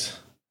 And he goes,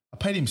 I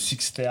paid him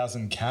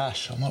 6,000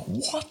 cash. I'm like,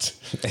 what?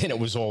 And it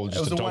was all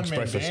just a dog's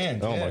breakfast.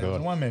 Band. Oh, my God. It was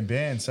a one-man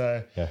band.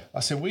 So I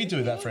said, we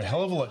do that for a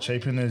hell of a lot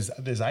cheaper, and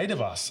there's 8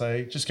 of us. So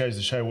it just goes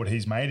to show what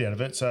he's made out of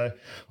it. So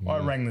I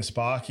rang the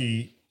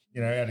Sparky,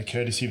 out of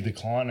courtesy of the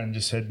client and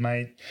just said,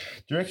 mate,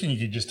 do you reckon you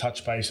could just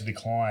touch base with the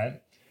client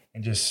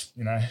and just,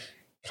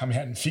 come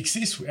out and fix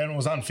this? And it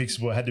was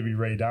unfixable. It had to be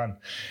redone.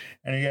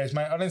 And he goes,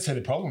 mate, I don't see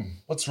the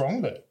problem. What's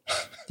wrong with it?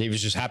 He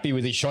was just happy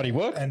with his shoddy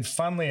work. And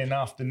funnily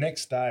enough, the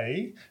next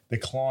day, the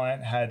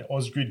client had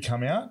Ausgrid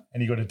come out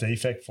and he got a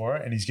defect for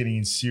it, and he's getting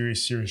in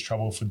serious, serious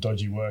trouble for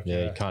dodgy work.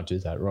 Yeah, you can't do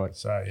that, right?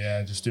 So,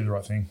 just do the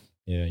right thing.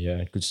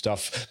 Yeah, good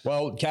stuff.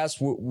 Well,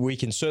 Cass, we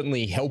can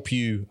certainly help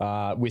you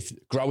with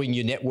growing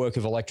your network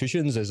of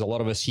electricians. There's a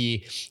lot of us here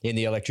in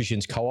the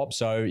Electricians Co-op.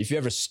 So if you're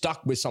ever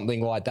stuck with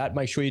something like that,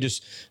 make sure you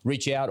just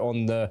reach out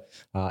on the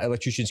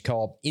Electricians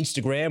Co-op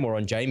Instagram or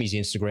on Jamie's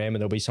Instagram, and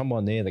there'll be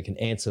someone there that can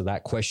answer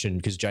that question,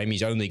 because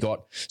Jamie's only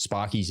got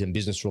Sparkies and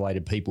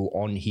business-related people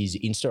on his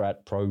Insta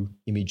at Pro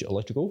Image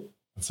Electrical.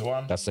 That's the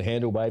one. That's the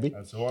handle, baby.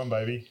 That's the one,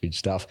 baby. Good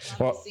stuff.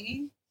 Well,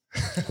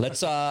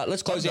 let's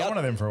close out. One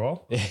of them for a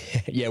while.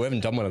 Yeah, we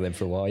haven't done one of them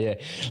for a while. Yeah,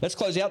 let's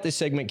close out this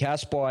segment,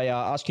 Cass, by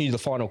asking you the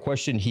final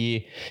question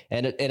here,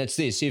 and it's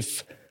this: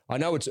 if I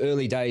know it's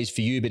early days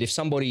for you, but if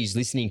somebody's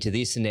listening to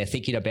this and they're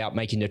thinking about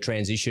making the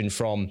transition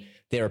from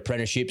their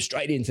apprenticeship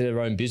straight into their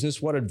own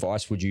business, what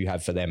advice would you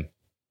have for them?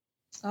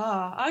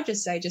 I'd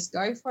just say just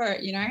go for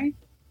it.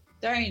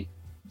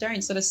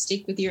 Don't sort of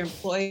stick with your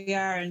employer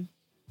and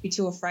be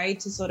too afraid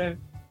to sort of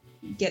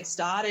get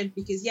started,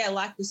 because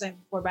like we were saying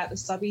before about the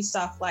subby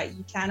stuff, like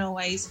you can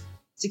always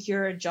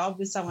secure a job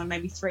with someone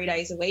maybe 3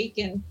 days a week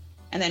and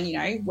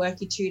then work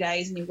your 2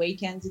 days and your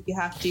weekends if you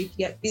have to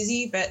get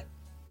busy. But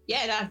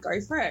go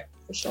for it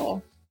for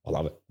sure. I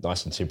love it.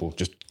 Nice and simple.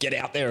 Just get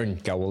out there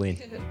and go all in.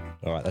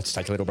 All right, let's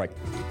take a little break.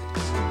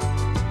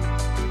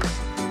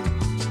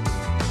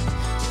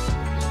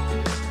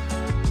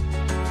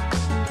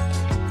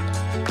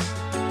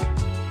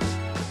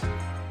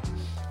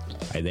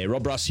 Hey there,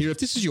 Rob Russ here. If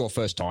this is your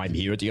first time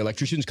here at the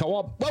Electricians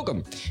Co-op,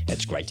 welcome.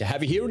 It's great to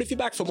have you here, and if you're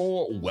back for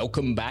more,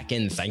 welcome back,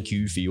 and thank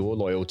you for your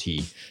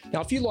loyalty.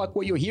 Now, if you like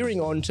what you're hearing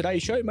on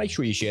today's show, make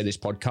sure you share this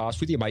podcast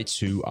with your mates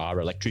who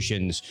are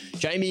electricians.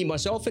 Jamie,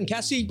 myself, and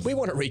Cassie, we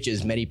want to reach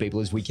as many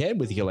people as we can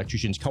with the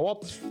Electricians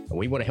Co-op, and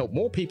we want to help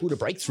more people to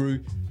break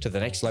through to the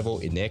next level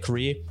in their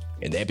career,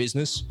 in their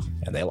business,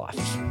 and their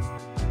life.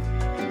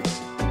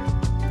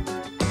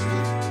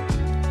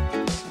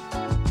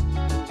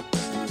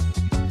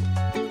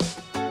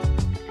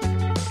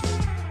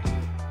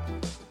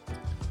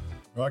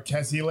 Right,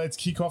 Cassie, let's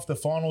kick off the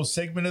final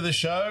segment of the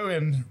show,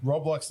 and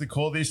Rob likes to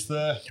call this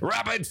the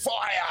rapid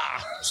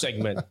fire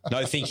segment.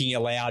 No thinking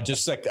aloud,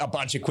 just a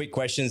bunch of quick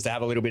questions to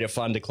have a little bit of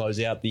fun to close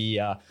out the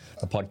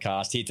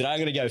podcast here. Today I'm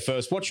going to go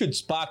first. What should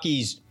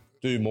Sparkies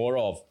do more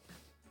of?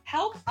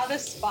 help other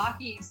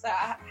Sparkies. So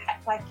I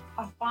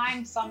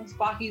find some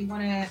Sparkies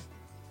want to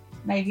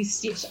maybe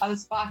stitch other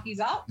Sparkies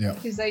up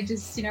because they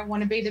just,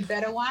 want to be the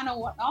better one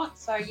or whatnot.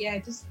 So yeah,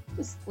 just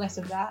less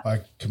of that.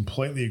 I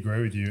completely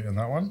agree with you on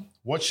that one.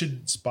 What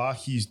should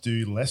Sparkies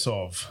do less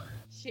of?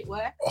 Shit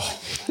work.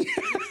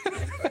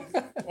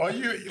 Oh,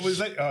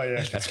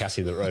 yeah. That's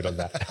Cassie that wrote on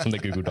that on the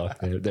Google Doc.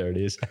 There it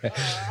is.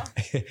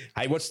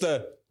 Hey, what's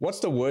the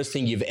worst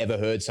thing you've ever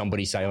heard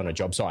somebody say on a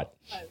job site?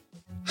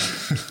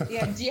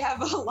 Yeah, do you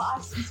have a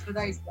license for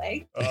those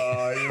legs?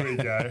 Oh, here we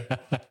go.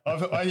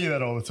 I hear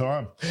that all the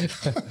time.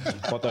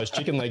 What, those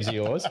chicken legs of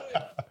yours?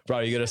 Bro,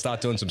 you got to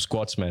start doing some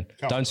squats, man.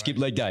 Don't skip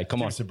leg day.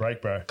 Come on. Give us a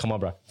break, bro. Come on,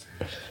 bro.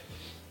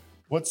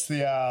 What's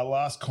the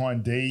last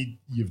kind deed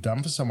you've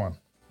done for someone?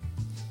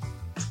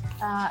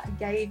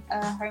 Gave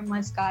a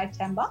homeless guy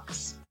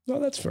 $10. Oh,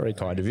 that's very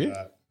kind of you.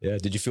 Yeah.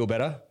 Did you feel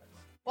better?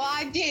 Well,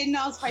 I did, and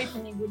I was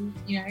hoping he wouldn't,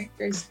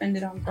 go spend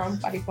it on grog,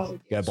 but he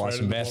probably did. Go buy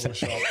some meth.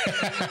 Straight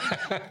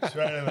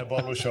in the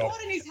bottle shop.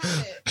 Supporting his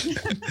habit.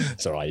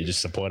 It's all right. You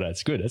just support it.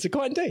 It's good. It's a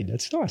kind deed.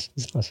 It's nice.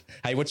 It's nice.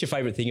 Hey, what's your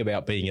favourite thing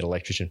about being an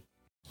electrician?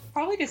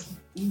 Probably just,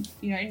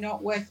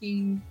 not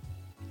working.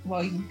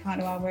 Well, you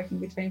kind of are working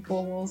between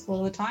four walls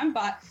all the time,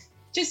 but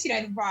just,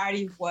 the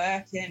variety of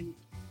work and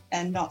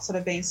not sort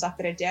of being stuck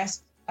at a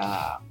desk,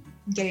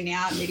 getting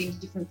out, meeting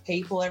different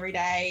people every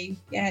day.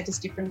 Yeah,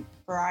 just different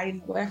variety in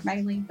the work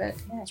mainly, but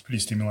yeah. It's pretty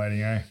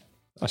stimulating, eh?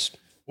 Nice.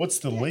 What's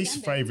the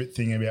least favourite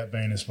thing about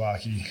being a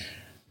Sparky?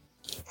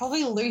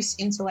 Probably loose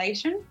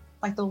insulation,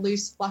 like the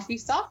loose fluffy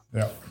stuff.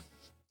 Yeah.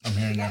 I'm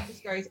hearing that. that.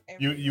 Just goes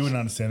everywhere. You wouldn't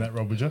understand that,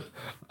 Rob, would you?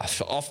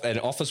 An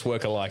office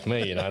worker like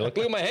me, look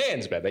at my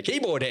hands, man. They're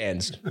keyboard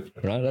hands.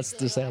 Right? That's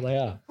just how they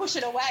are. Push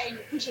it away, and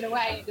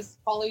it just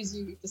follows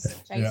you,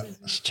 just chases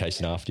you. It's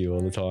chasing after you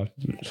all the time.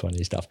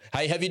 Funny stuff.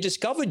 Hey, have you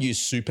discovered your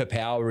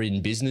superpower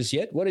in business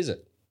yet? What is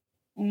it?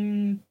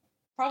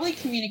 Probably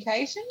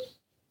communication.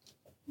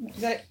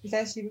 Is that a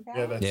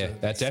superpower? Yeah,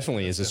 that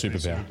definitely is a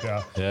superpower.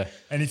 Yeah.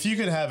 And if you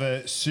could have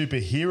a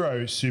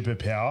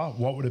superpower,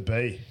 what would it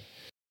be?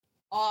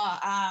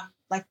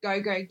 Like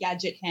go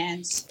gadget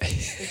hands for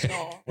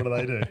sure. What do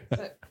they do?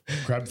 So,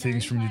 grab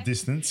things from your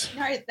distance?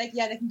 They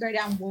can go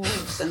down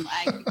walls and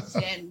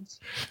extend.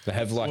 They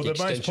have the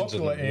most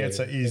popular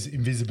answer is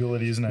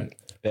invisibility, isn't it?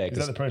 Yeah, is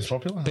that the most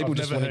popular? People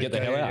just want to get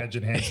the hell out.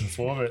 Gadget hands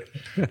before,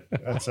 but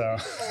that's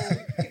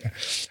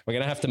We're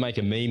gonna have to make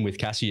a meme with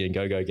Cassie and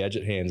go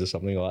gadget hands or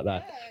something like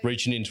that. Yeah.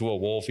 Reaching into a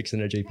wall,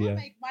 fixing a GPU. You can't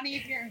make money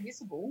if you're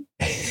invisible.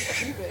 It's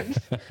stupid.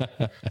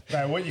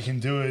 No, what you can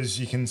do is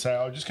you can say,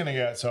 "I'm just going to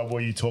go outside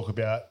while you talk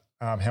about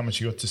how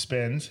much you got to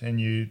spend," and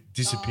you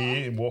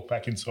disappear and walk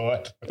back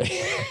inside. Right,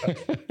 so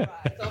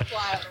I'll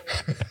fly on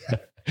the walls,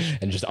 yeah.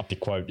 And just up your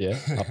quote,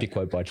 up your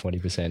quote by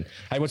 20%.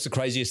 Hey, what's the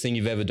craziest thing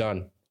you've ever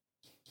done?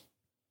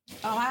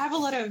 I have a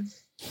lot of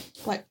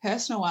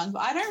personal ones,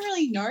 but I don't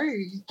really know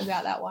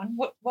about that one.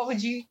 What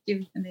would you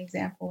give an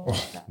example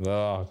of that?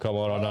 Oh, come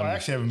on. I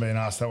actually haven't been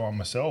asked that one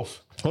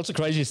myself. What's the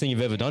craziest thing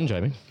you've ever done,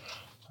 Jamie?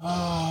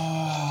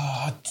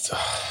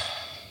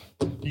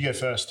 You go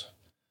first.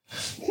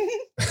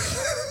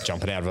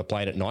 Jumping out of a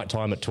plane at night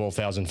time at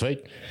 12,000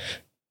 feet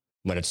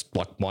when it's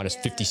like minus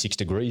 56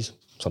 degrees,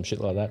 some shit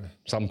like that.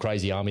 Some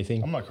crazy army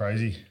thing. I'm not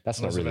crazy. That's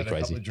not really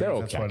crazy. They're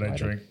all That's why I don't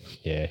drink.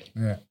 Yeah.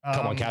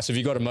 Come on, Cass, have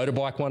you got a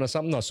motorbike one or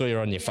something? I saw you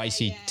on your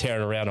facey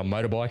tearing around on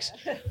motorbikes.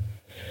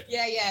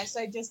 Yeah.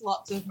 So just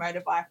lots of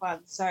motorbike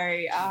ones. So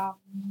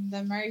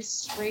the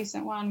most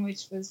recent one,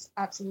 which was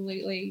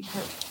absolutely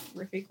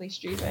horrifically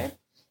stupid.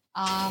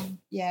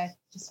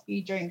 Just a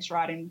few drinks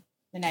riding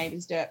the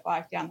neighbour's dirt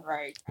bike down the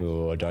road.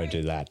 Oh, don't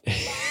do that.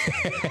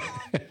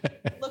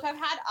 Look, I've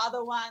had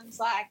other ones,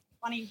 like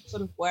funny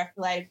sort of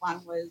work-related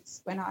one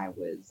was when I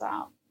was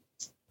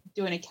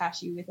doing a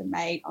cashier with a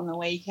mate on the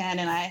weekend,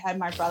 and I had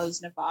my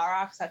brother's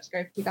Navara because I had to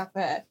go pick up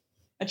a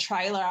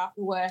trailer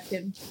after work,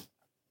 and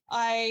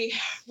I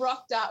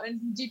rocked up and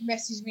he did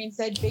message me and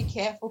said, "Be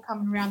careful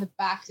coming around the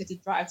back to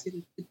drive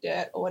through the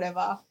dirt or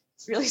whatever.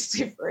 It's really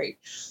slippery."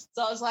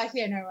 So I was like,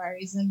 yeah, no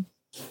worries. And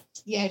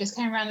just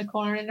came around the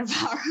corner in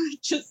Navara,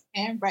 just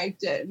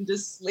handbraked it and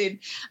just slid.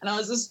 And I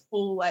was just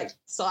full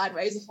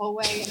sideways the whole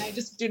way, and I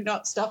just did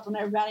not stop when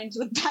I ran into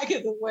the back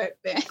of the work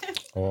van.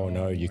 Oh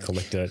no, you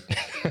collected it.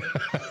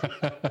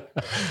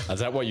 Is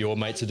that what your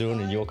mates are doing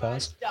in your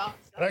cars?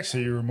 It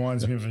actually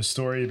reminds me of a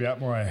story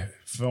about my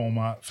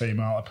former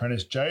female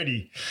apprentice,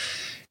 Jodie.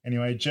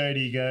 Anyway,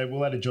 Jodie we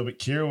had a job at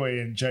Kirrawee,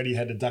 and Jodie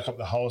had to duck up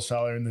the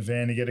wholesaler in the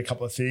van to get a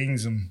couple of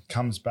things, and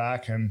comes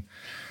back and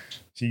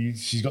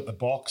she's got the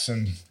box,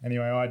 and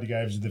anyway, I had to go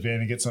over to the van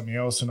and get something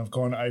else, and I've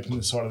gone to open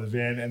the side of the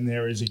van, and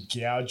there is a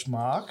gouge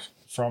mark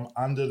from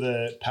under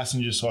the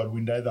passenger side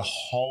window the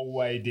whole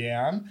way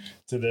down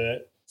to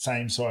the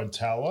same side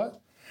tail light.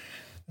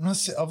 And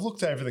I've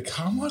looked over the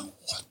car, I'm like, what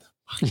the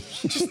fuck have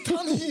you just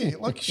done here?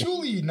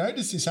 Surely you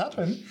noticed this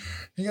happen.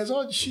 He goes,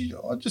 I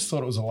just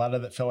thought it was a ladder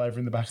that fell over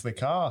in the back of the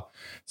car.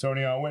 So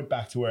anyway, I went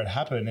back to where it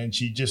happened, and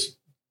she just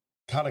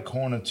cut a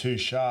corner too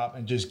sharp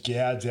and just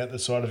gouged out the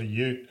side of the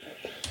ute.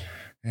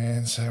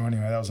 And so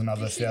anyway, that was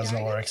another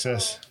 $1,000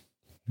 excess.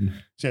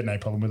 She had no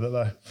problem with it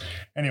though.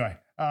 Anyway,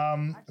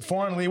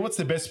 finally, what's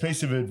the best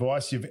piece of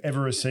advice you've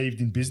ever received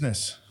in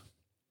business?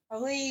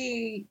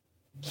 Probably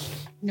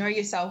know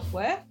your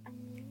self-worth.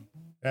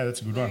 Yeah,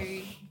 that's a good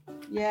one.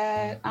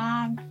 Yeah,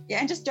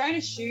 and just don't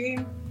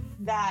assume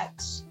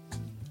that,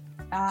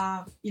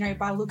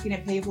 by looking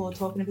at people or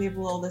talking to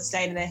people or the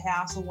state of their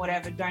house or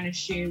whatever, don't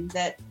assume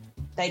that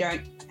they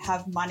don't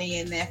have money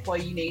and therefore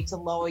you need to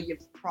lower your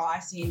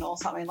pricing or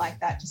something like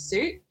that to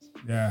suit.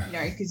 Yeah.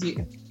 Because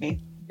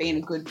being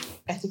a good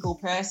ethical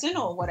person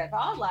or whatever,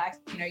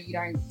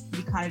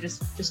 you kind of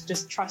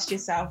just trust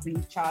yourself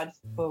and charge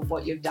for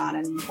what you've done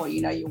and what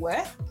you know you're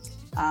worth.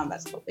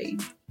 That's probably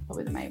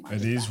the main one.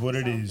 It is what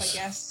it is. I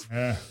guess.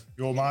 Yeah.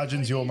 Your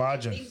margin's your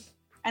margin.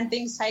 And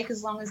things take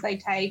as long as they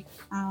take,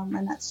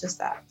 and that's just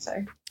that.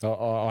 So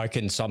I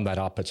can sum that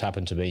up. It's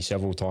happened to me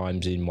several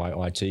times in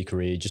my IT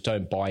career. Just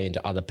don't buy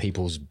into other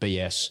people's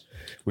BS,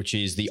 which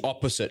is the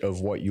opposite of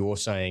what you're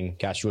saying,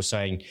 Cass. You're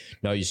saying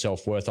know your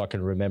self-worth. I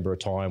can remember a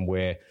time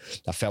where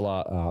a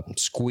fella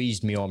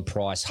squeezed me on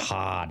price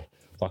hard,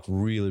 like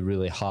really,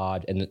 really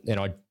hard. And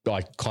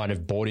I kind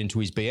of bought into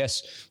his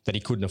BS that he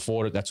couldn't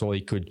afford it. That's all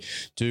he could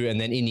do. And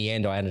then in the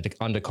end, I ended up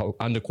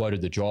underquoted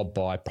the job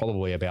by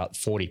probably about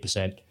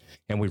 40%.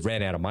 And we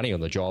ran out of money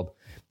on the job.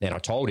 And I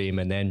told him,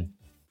 and then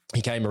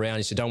he came around.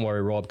 He said, "Don't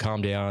worry, Rob,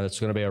 calm down. It's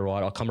going to be all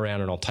right. I'll come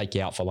around and I'll take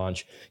you out for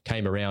lunch."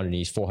 Came around in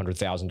his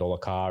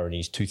 $400,000 car and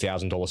his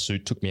 $2,000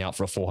 suit, took me out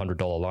for a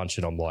 $400 lunch.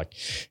 And I'm like,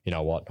 you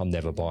know what? I'm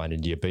never buying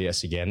into your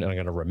BS again. And I'm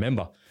going to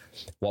remember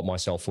what my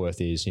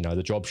self-worth is.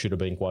 The job should have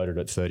been quoted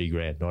at 30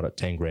 grand, not at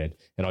 10 grand.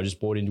 And I just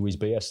bought into his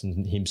BS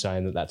and him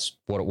saying that that's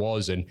what it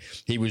was. And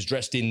he was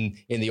dressed in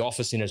the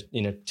office in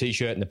a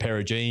t-shirt and a pair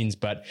of jeans,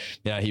 but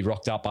he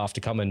rocked up after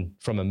coming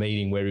from a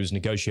meeting where he was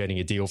negotiating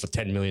a deal for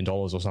 $10 million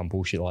or some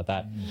bullshit like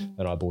that.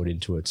 And I bought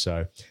into it.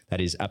 So that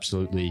is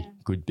absolutely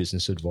good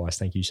business advice.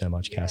 Thank you so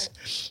much,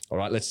 Cass. All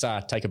right, let's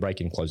take a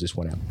break and close this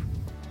one out.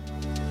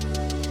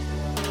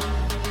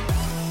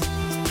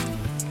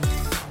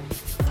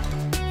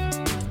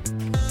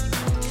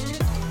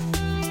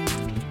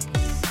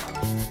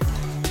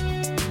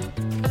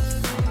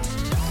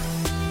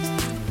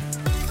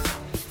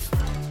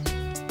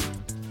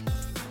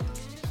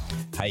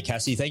 Hey,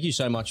 Cassie, thank you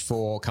so much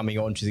for coming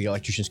on to the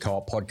Electricians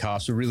Co-op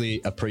podcast. We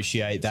really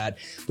appreciate that.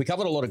 We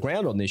covered a lot of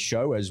ground on this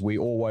show, as we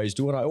always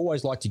do, and I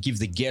always like to give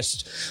the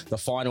guest the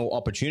final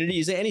opportunity.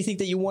 Is there anything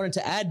that you wanted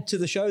to add to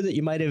the show that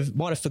you might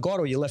have forgot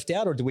or you left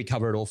out, or did we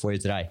cover it all for you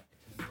today?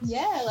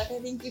 Yeah, I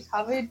think you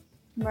covered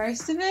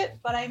most of it,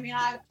 but I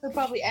could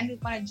probably end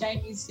with one of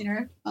Jamie's,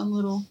 on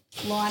little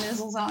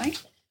liners or something.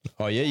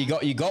 Oh yeah,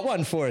 you got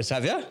one for us,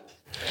 have you?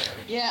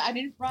 Yeah, I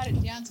didn't write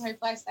it down, so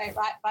hopefully I say it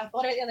right, but I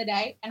thought of it the other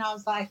day, and I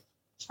was like,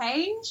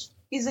 change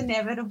is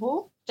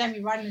inevitable.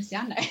 Jamie, writing this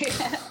down now.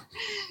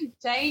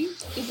 Change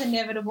is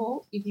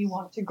inevitable if you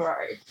want to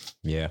grow.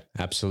 Yeah,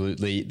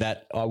 absolutely.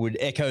 That I would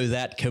echo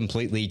that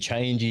completely.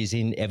 Change is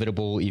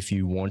inevitable if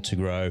you want to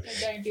grow.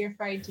 So don't be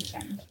afraid to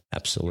change.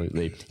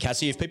 Absolutely.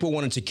 Cassie, if people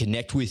wanted to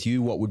connect with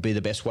you, what would be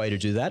the best way to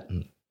do that?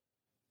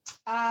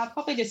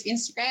 Probably just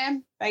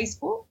Instagram,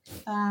 Facebook,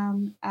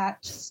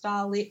 at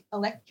Starlite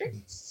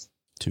Electrics.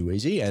 Too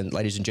easy. And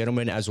ladies and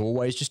gentlemen, as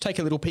always, just take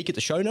a little peek at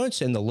the show notes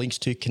and the links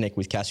to connect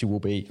with Cassie will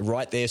be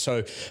right there.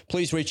 So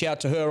please reach out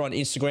to her on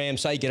Instagram,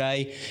 say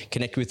g'day,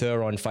 connect with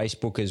her on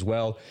Facebook as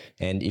well.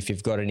 And if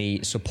you've got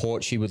any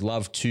support, she would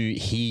love to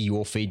hear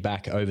your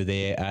feedback over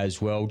there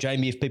as well.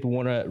 Jamie, if people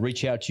want to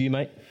reach out to you,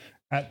 mate.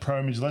 At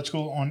Pro Image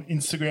Electrical on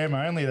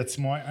Instagram only. That's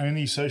my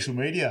only social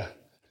media.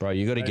 Bro,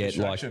 you got to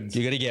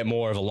get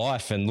more of a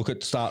life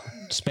and start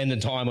spending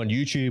time on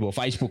YouTube or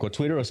Facebook or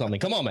Twitter or something.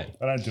 Come on, mate.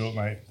 I don't do it,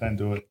 mate. Don't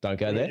do it. Don't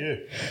go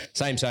there.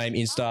 Same,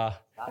 Insta.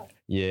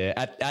 Yeah,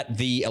 at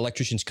the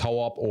Electricians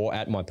Co-op or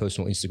at my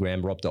personal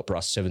Instagram,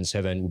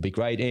 rob.bruss77 would be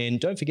great. And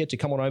don't forget to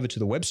come on over to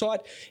the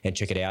website and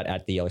check it out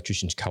at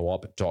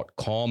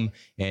theelectricianscoop.com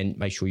and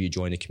make sure you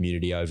join the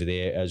community over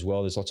there as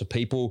well. There's lots of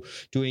people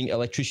doing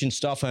electrician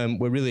stuff.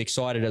 We're really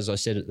excited, as I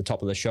said at the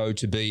top of the show,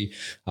 to be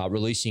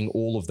releasing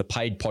all of the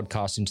paid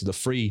podcasts into the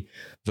free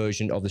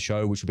version of the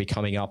show, which will be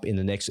coming up in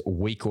the next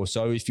week or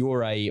so. If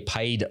you're a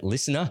paid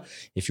listener,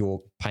 if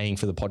you're paying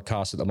for the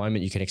podcast at the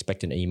moment, you can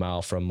expect an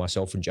email from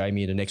myself and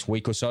Jamie in the next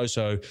week or so.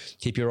 So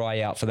keep your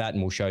eye out for that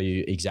and we'll show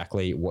you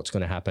exactly what's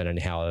going to happen and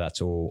how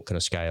that's all going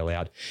to scale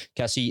out.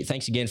 Cassie,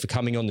 thanks again for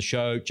coming on the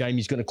show.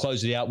 Jamie's going to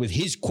close it out with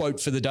his quote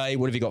for the day.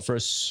 What have you got for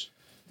us?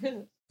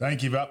 Don't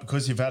give up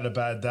because you've had a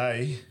bad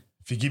day.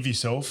 Forgive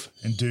yourself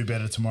and do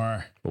better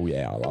tomorrow. Oh,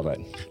 yeah, I love it.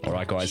 All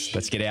right, guys,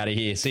 let's get out of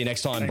here. See you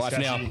next time. Thanks, bye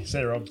for Cassie. now. See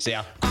you, Rob. See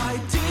ya. I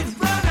did